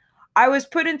journey. I was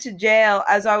put into jail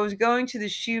as I was going to the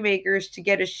shoemaker's to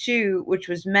get a shoe which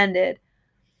was mended.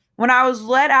 When I was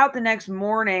let out the next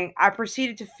morning, I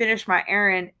proceeded to finish my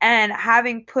errand, and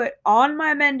having put on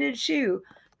my mended shoe,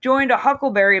 joined a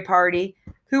huckleberry party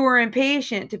who were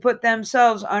impatient to put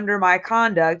themselves under my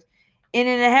conduct, and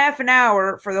in a half an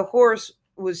hour, for the horse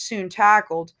was soon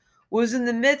tackled, was in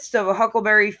the midst of a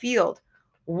huckleberry field,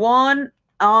 one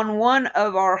on one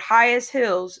of our highest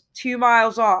hills, 2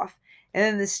 miles off, and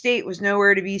then the state was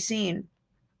nowhere to be seen.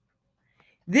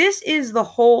 This is the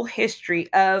whole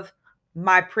history of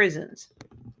my prisons.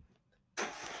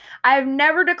 I have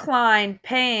never declined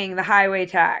paying the highway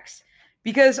tax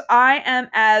because I am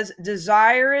as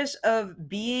desirous of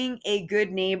being a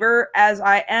good neighbor as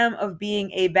I am of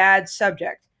being a bad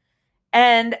subject.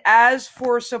 And as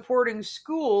for supporting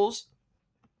schools,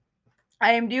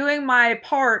 I am doing my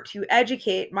part to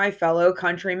educate my fellow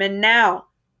countrymen now.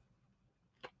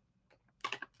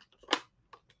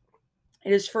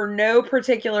 It is for no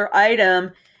particular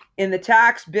item in the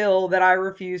tax bill that I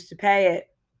refuse to pay it.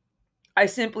 I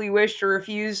simply wish to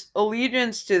refuse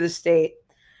allegiance to the state,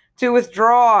 to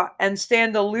withdraw and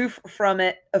stand aloof from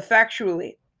it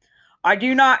effectually. I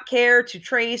do not care to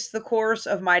trace the course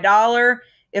of my dollar,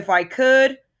 if I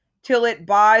could, till it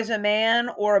buys a man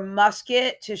or a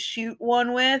musket to shoot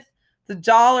one with. The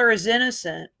dollar is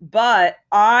innocent, but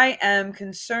I am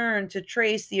concerned to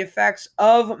trace the effects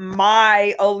of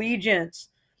my allegiance.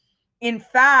 In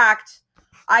fact,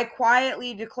 I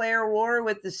quietly declare war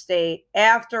with the state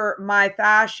after my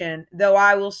fashion, though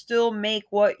I will still make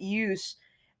what use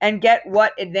and get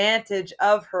what advantage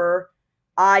of her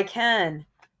I can,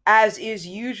 as is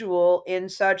usual in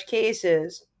such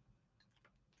cases.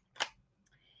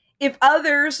 If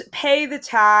others pay the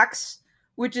tax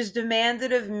which is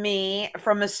demanded of me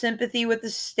from a sympathy with the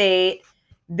state,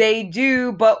 they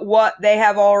do but what they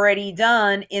have already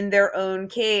done in their own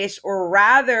case, or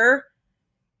rather,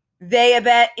 they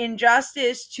abet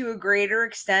injustice to a greater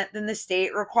extent than the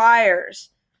state requires.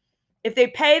 If they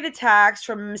pay the tax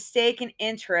from a mistaken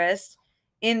interest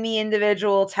in the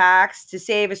individual tax to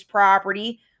save his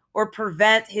property or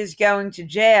prevent his going to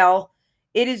jail,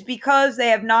 it is because they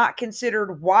have not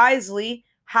considered wisely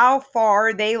how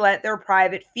far they let their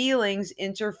private feelings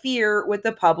interfere with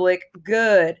the public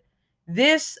good.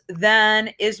 This, then,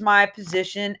 is my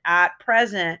position at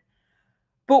present.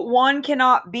 But one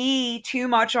cannot be too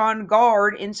much on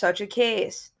guard in such a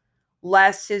case,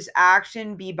 lest his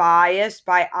action be biased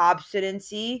by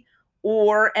obstinacy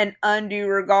or an undue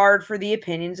regard for the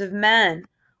opinions of men.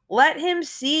 Let him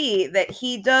see that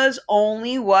he does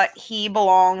only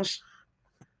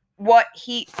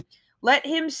let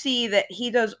him see that he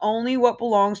does only what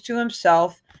belongs to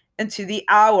himself and to the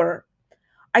hour.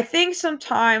 I think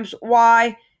sometimes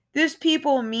why this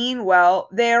people mean well,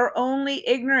 they are only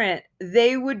ignorant.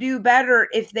 They would do better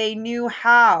if they knew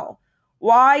how.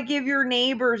 Why give your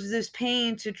neighbors this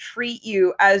pain to treat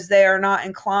you as they are not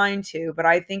inclined to? But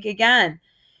I think again,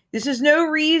 this is no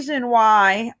reason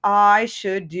why I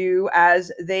should do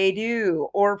as they do,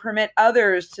 or permit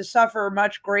others to suffer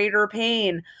much greater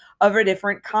pain of a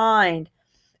different kind.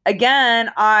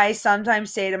 Again, I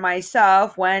sometimes say to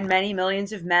myself, when many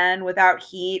millions of men, without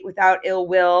heat, without ill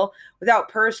will, without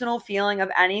personal feeling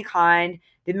of any kind,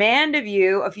 demand of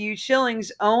you a few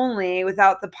shillings only,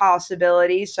 without the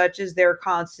possibility, such as their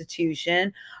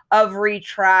constitution, of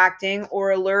retracting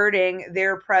or alerting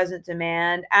their present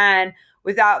demand, and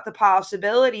without the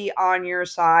possibility on your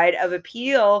side of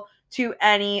appeal to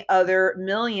any other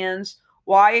millions,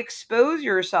 why expose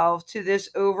yourself to this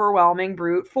overwhelming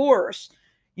brute force?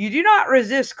 You do not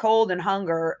resist cold and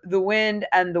hunger, the wind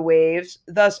and the waves.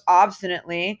 Thus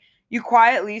obstinately, you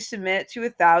quietly submit to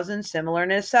 1,000 similar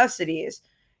necessities.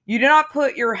 You do not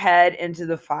put your head into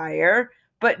the fire,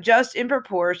 but just in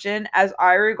proportion as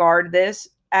I regard this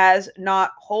as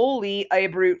not wholly a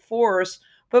brute force,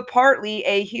 but partly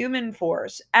a human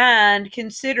force, and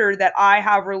consider that I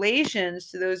have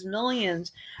relations to those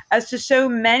millions as to so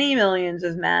many millions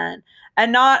of men,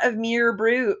 and not of mere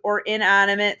brute or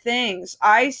inanimate things.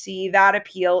 I see that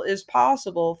appeal is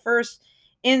possible, first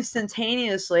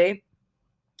instantaneously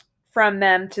from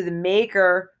them to the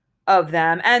maker of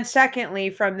them, and secondly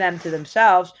from them to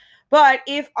themselves. But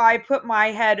if I put my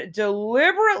head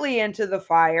deliberately into the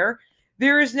fire,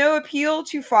 There is no appeal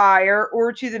to fire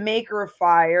or to the maker of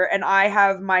fire, and I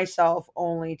have myself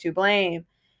only to blame.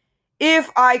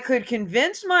 If I could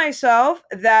convince myself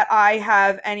that I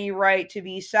have any right to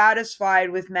be satisfied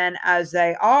with men as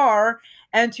they are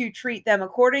and to treat them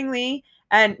accordingly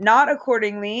and not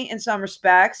accordingly in some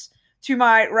respects to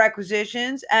my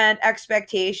requisitions and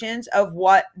expectations of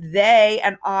what they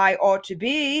and I ought to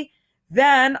be,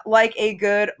 then, like a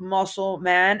good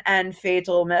Mussulman and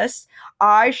fatalist,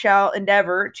 I shall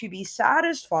endeavor to be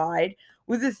satisfied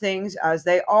with the things as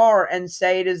they are and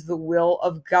say it is the will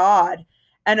of God.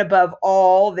 And above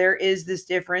all, there is this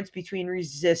difference between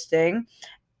resisting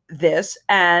this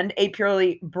and a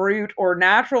purely brute or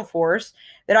natural force,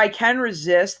 that I can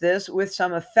resist this with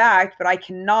some effect, but I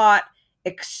cannot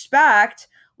expect,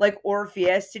 like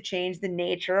Orpheus, to change the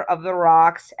nature of the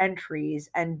rocks and trees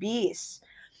and beasts.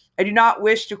 I do not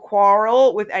wish to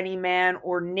quarrel with any man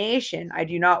or nation. I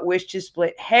do not wish to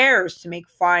split hairs, to make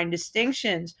fine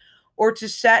distinctions, or to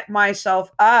set myself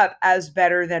up as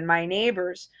better than my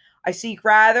neighbors. I seek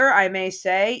rather, I may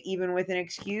say, even with an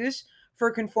excuse, for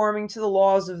conforming to the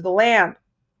laws of the land.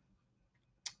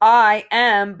 I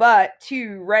am but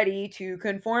too ready to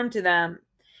conform to them.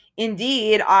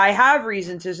 Indeed, I have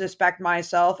reason to suspect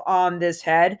myself on this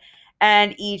head,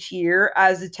 and each year,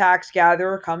 as the tax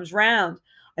gatherer comes round,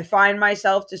 I find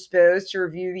myself disposed to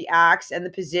review the acts and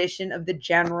the position of the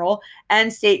general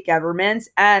and state governments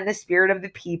and the spirit of the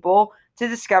people to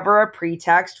discover a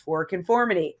pretext for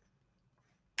conformity.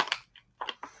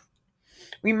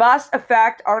 We must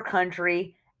affect our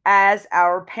country as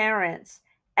our parents,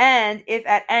 and if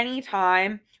at any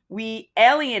time we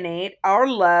alienate our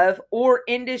love or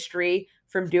industry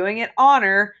from doing it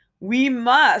honor, we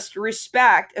must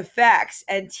respect effects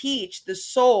and teach the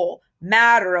soul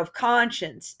matter of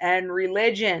conscience and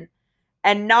religion,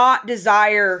 and not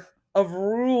desire of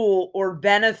rule or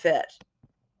benefit.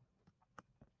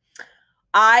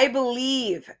 I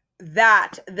believe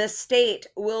that the state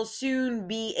will soon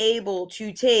be able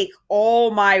to take all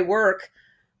my work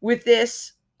with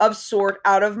this of sort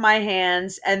out of my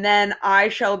hands, and then I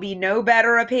shall be no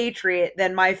better a patriot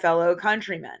than my fellow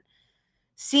countrymen.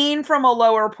 Seen from a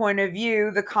lower point of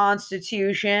view, the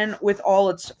Constitution, with all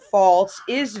its faults,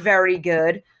 is very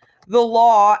good. The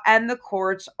law and the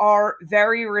courts are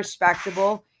very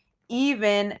respectable.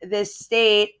 Even this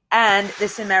state and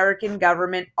this American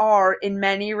government are, in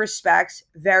many respects,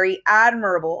 very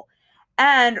admirable,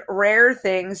 and rare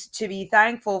things to be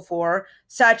thankful for,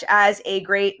 such as a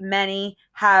great many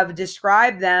have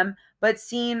described them, but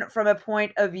seen from a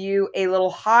point of view a little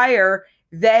higher,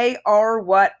 they are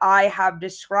what I have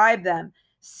described them.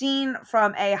 Seen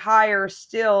from a higher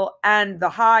still and the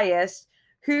highest,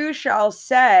 who shall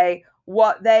say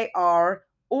what they are,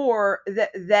 or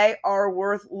that they are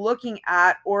worth looking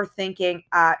at or thinking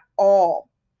at all?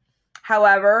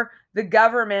 However, the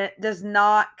government does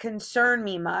not concern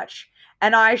me much,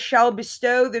 and I shall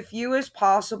bestow the fewest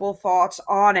possible thoughts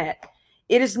on it.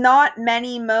 It is not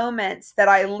many moments that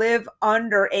I live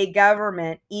under a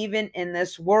government, even in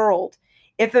this world.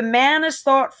 If a man is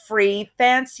thought free,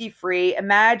 fancy free,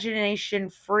 imagination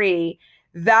free,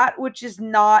 that which is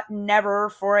not never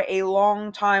for a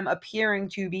long time appearing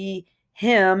to be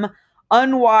him,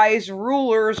 unwise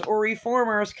rulers or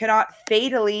reformers cannot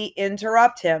fatally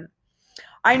interrupt him.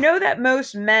 I know that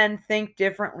most men think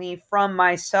differently from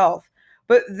myself,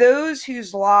 but those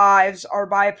whose lives are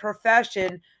by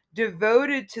profession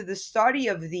devoted to the study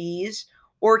of these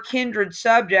or kindred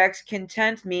subjects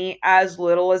content me as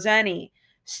little as any.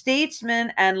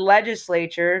 Statesmen and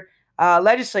legislators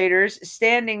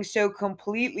standing so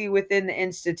completely within the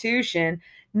institution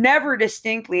never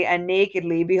distinctly and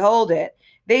nakedly behold it.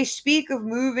 They speak of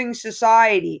moving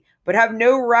society, but have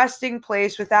no resting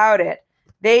place without it.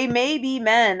 They may be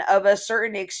men of a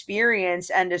certain experience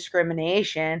and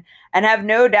discrimination, and have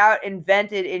no doubt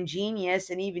invented ingenious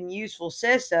and even useful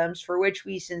systems for which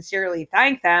we sincerely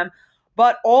thank them,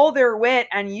 but all their wit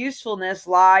and usefulness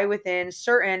lie within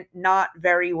certain not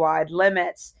very wide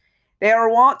limits. They are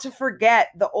wont to forget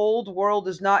the old world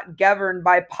is not governed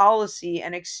by policy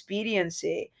and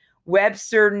expediency.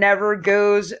 Webster never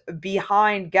goes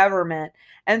behind government,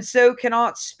 and so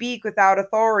cannot speak without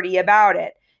authority about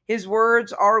it. His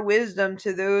words are wisdom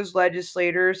to those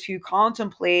legislators who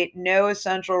contemplate no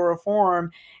essential reform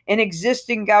in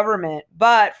existing government,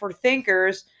 but for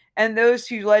thinkers and those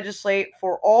who legislate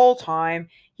for all time,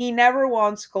 he never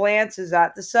once glances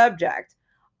at the subject.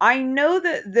 I know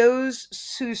that those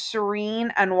whose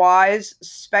serene and wise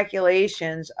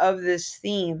speculations of this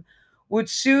theme would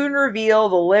soon reveal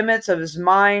the limits of his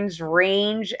mind's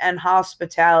range and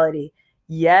hospitality,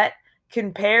 yet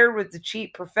compared with the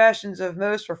cheap professions of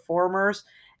most reformers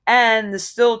and the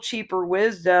still cheaper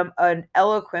wisdom and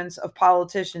eloquence of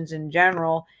politicians in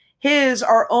general, his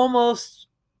are almost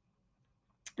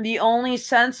the only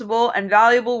sensible and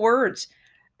valuable words,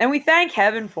 and we thank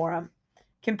heaven for him.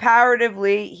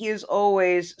 Comparatively, he is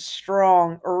always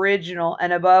strong, original,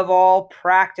 and above all,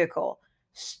 practical.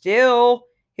 Still,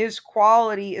 his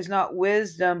quality is not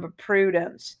wisdom, but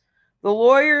prudence. The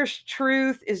lawyer's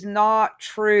truth is not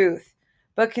truth,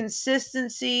 but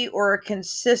consistency or a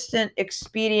consistent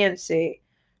expediency.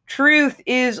 Truth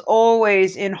is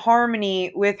always in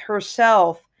harmony with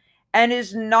herself and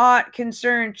is not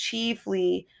concerned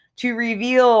chiefly to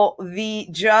reveal the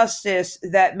justice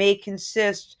that may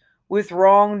consist with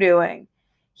wrongdoing.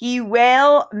 He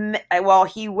well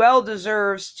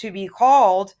deserves to be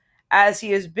called, as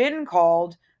he has been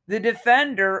called, the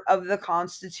defender of the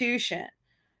Constitution.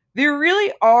 There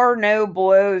really are no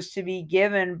blows to be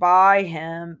given by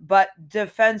him, but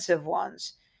defensive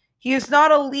ones. He is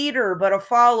not a leader, but a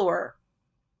follower.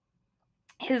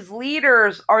 His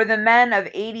leaders are the men of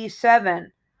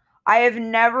 87. I have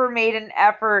never made an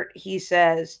effort, he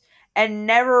says, and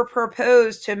never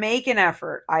proposed to make an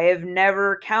effort. I have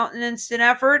never countenanced an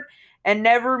effort and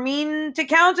never mean to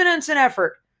countenance an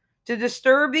effort to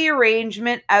disturb the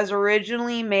arrangement as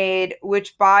originally made,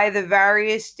 which by the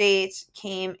various states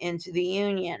came into the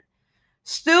Union.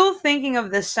 Still thinking of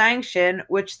the sanction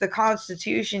which the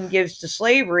Constitution gives to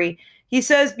slavery, he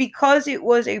says, because it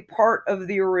was a part of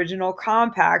the original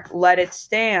compact, let it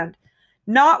stand.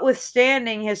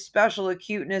 Notwithstanding his special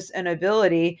acuteness and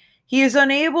ability, he is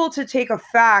unable to take a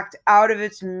fact out of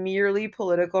its merely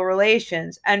political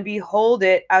relations and behold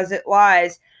it as it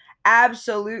lies,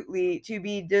 absolutely to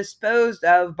be disposed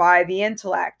of by the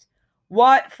intellect.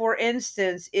 What, for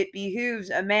instance, it behooves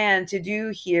a man to do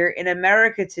here in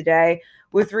America today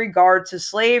with regard to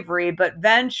slavery, but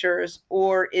ventures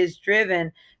or is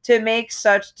driven to make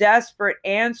such desperate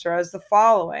answer as the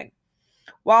following.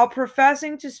 While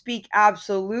professing to speak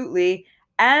absolutely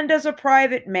and as a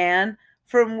private man,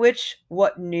 from which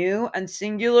what new and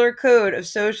singular code of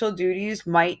social duties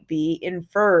might be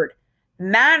inferred.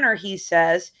 Manner, he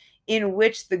says, in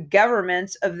which the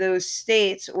governments of those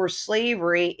states where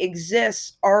slavery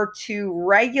exists are to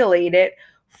regulate it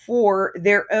for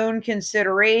their own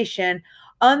consideration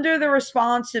under the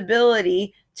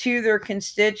responsibility to their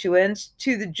constituents,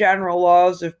 to the general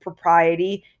laws of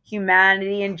propriety,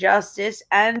 humanity, and justice,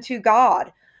 and to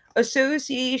God.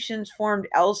 Associations formed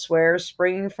elsewhere,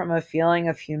 springing from a feeling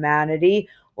of humanity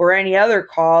or any other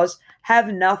cause,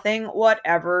 have nothing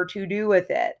whatever to do with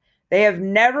it. They have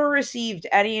never received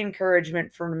any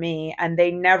encouragement from me, and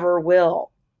they never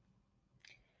will.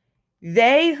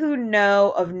 They who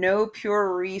know of no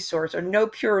pure resource or no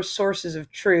pure sources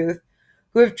of truth,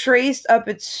 who have traced up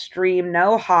its stream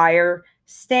no higher,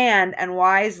 stand and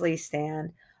wisely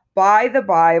stand by the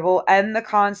Bible and the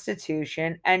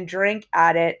Constitution and drink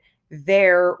at it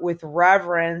there with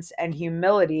reverence and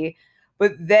humility.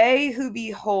 But they who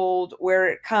behold where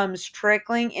it comes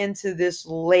trickling into this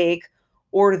lake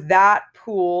or that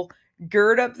pool,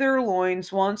 gird up their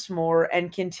loins once more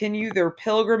and continue their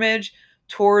pilgrimage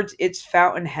towards its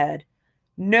fountainhead.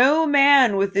 No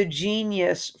man with a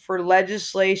genius for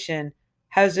legislation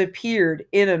has appeared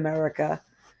in America.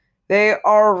 They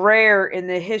are rare in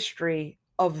the history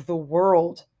of the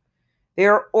world. They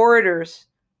are orators,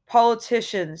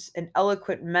 politicians, and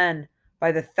eloquent men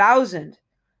by the thousand.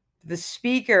 The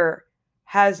speaker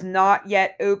has not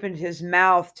yet opened his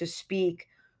mouth to speak,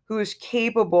 who is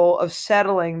capable of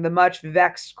settling the much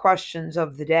vexed questions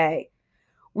of the day.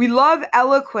 We love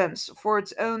eloquence for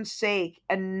its own sake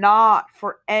and not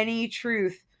for any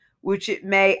truth which it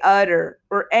may utter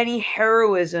or any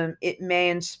heroism it may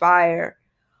inspire.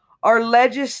 Our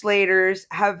legislators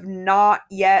have not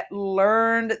yet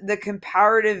learned the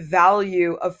comparative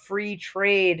value of free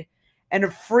trade and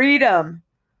of freedom,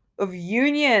 of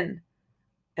union,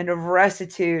 and of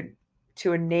rectitude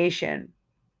to a nation.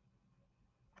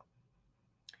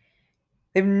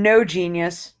 They have no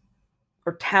genius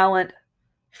or talent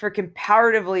for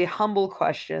comparatively humble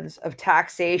questions of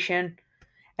taxation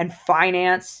and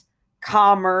finance,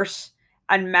 commerce,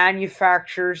 and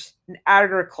manufactures and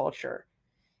agriculture.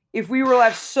 If we were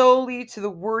left solely to the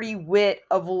wordy wit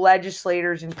of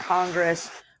legislators in Congress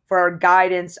for our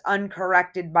guidance,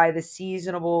 uncorrected by the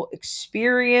seasonable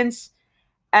experience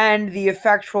and the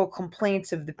effectual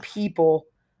complaints of the people,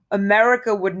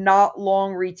 America would not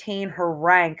long retain her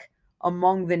rank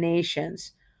among the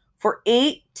nations. For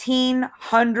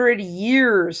 1,800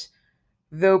 years,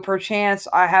 though perchance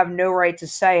I have no right to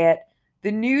say it,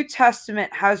 the New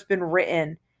Testament has been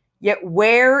written, Yet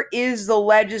where is the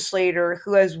legislator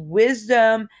who has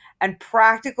wisdom and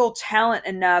practical talent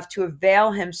enough to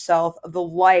avail himself of the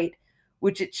light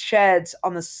which it sheds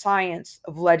on the science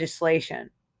of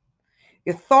legislation?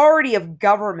 The authority of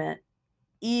government,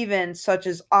 even such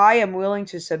as I am willing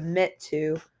to submit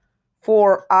to,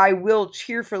 for I will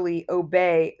cheerfully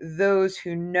obey those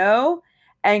who know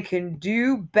and can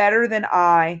do better than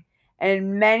I, and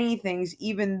in many things,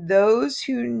 even those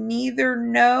who neither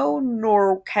know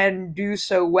nor can do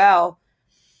so well.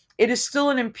 It is still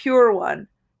an impure one.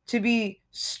 To be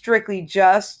strictly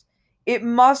just, it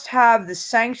must have the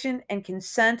sanction and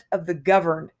consent of the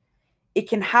governed. It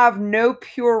can have no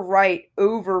pure right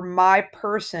over my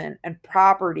person and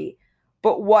property,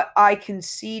 but what I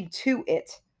concede to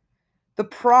it. The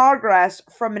progress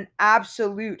from an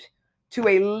absolute to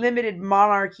a limited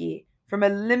monarchy, from a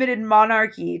limited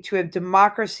monarchy to a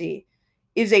democracy,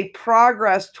 is a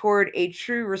progress toward a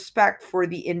true respect for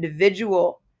the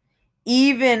individual.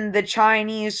 Even the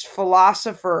Chinese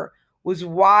philosopher was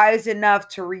wise enough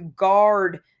to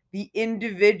regard the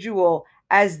individual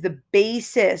as the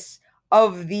basis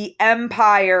of the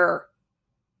empire.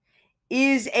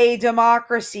 Is a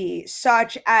democracy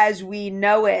such as we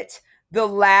know it the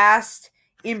last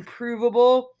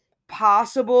improvable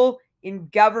possible in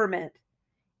government?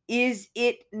 Is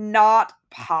it not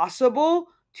possible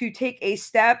to take a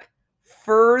step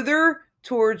further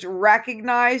towards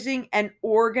recognizing and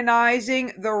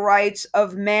organizing the rights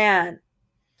of man?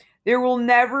 There will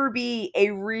never be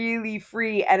a really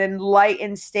free and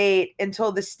enlightened state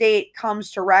until the state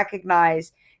comes to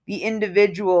recognize the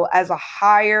individual as a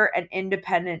higher and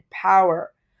independent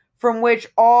power, from which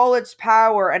all its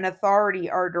power and authority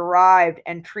are derived,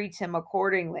 and treats him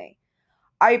accordingly.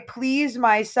 I please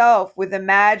myself with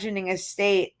imagining a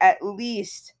state, at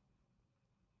least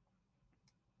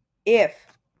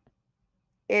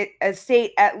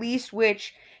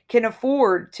which can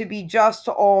afford to be just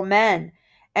to all men,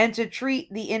 and to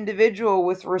treat the individual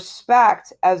with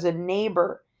respect as a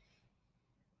neighbor,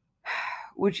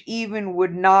 which even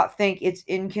would not think it's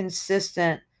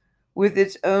inconsistent with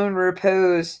its own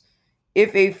repose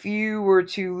if a few were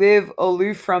to live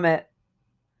aloof from it,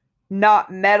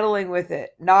 not meddling with it,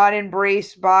 not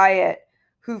embraced by it,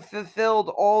 who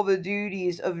fulfilled all the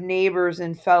duties of neighbors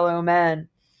and fellow men.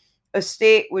 A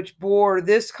state which bore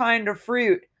this kind of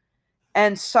fruit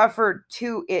and suffered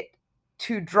to it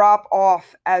to drop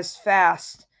off as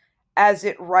fast as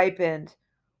it ripened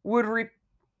would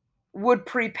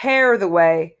prepare the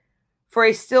way for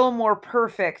a still more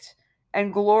perfect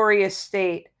and glorious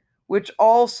state, which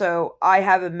also I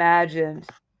have imagined,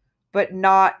 but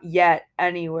not yet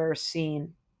anywhere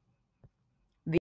seen.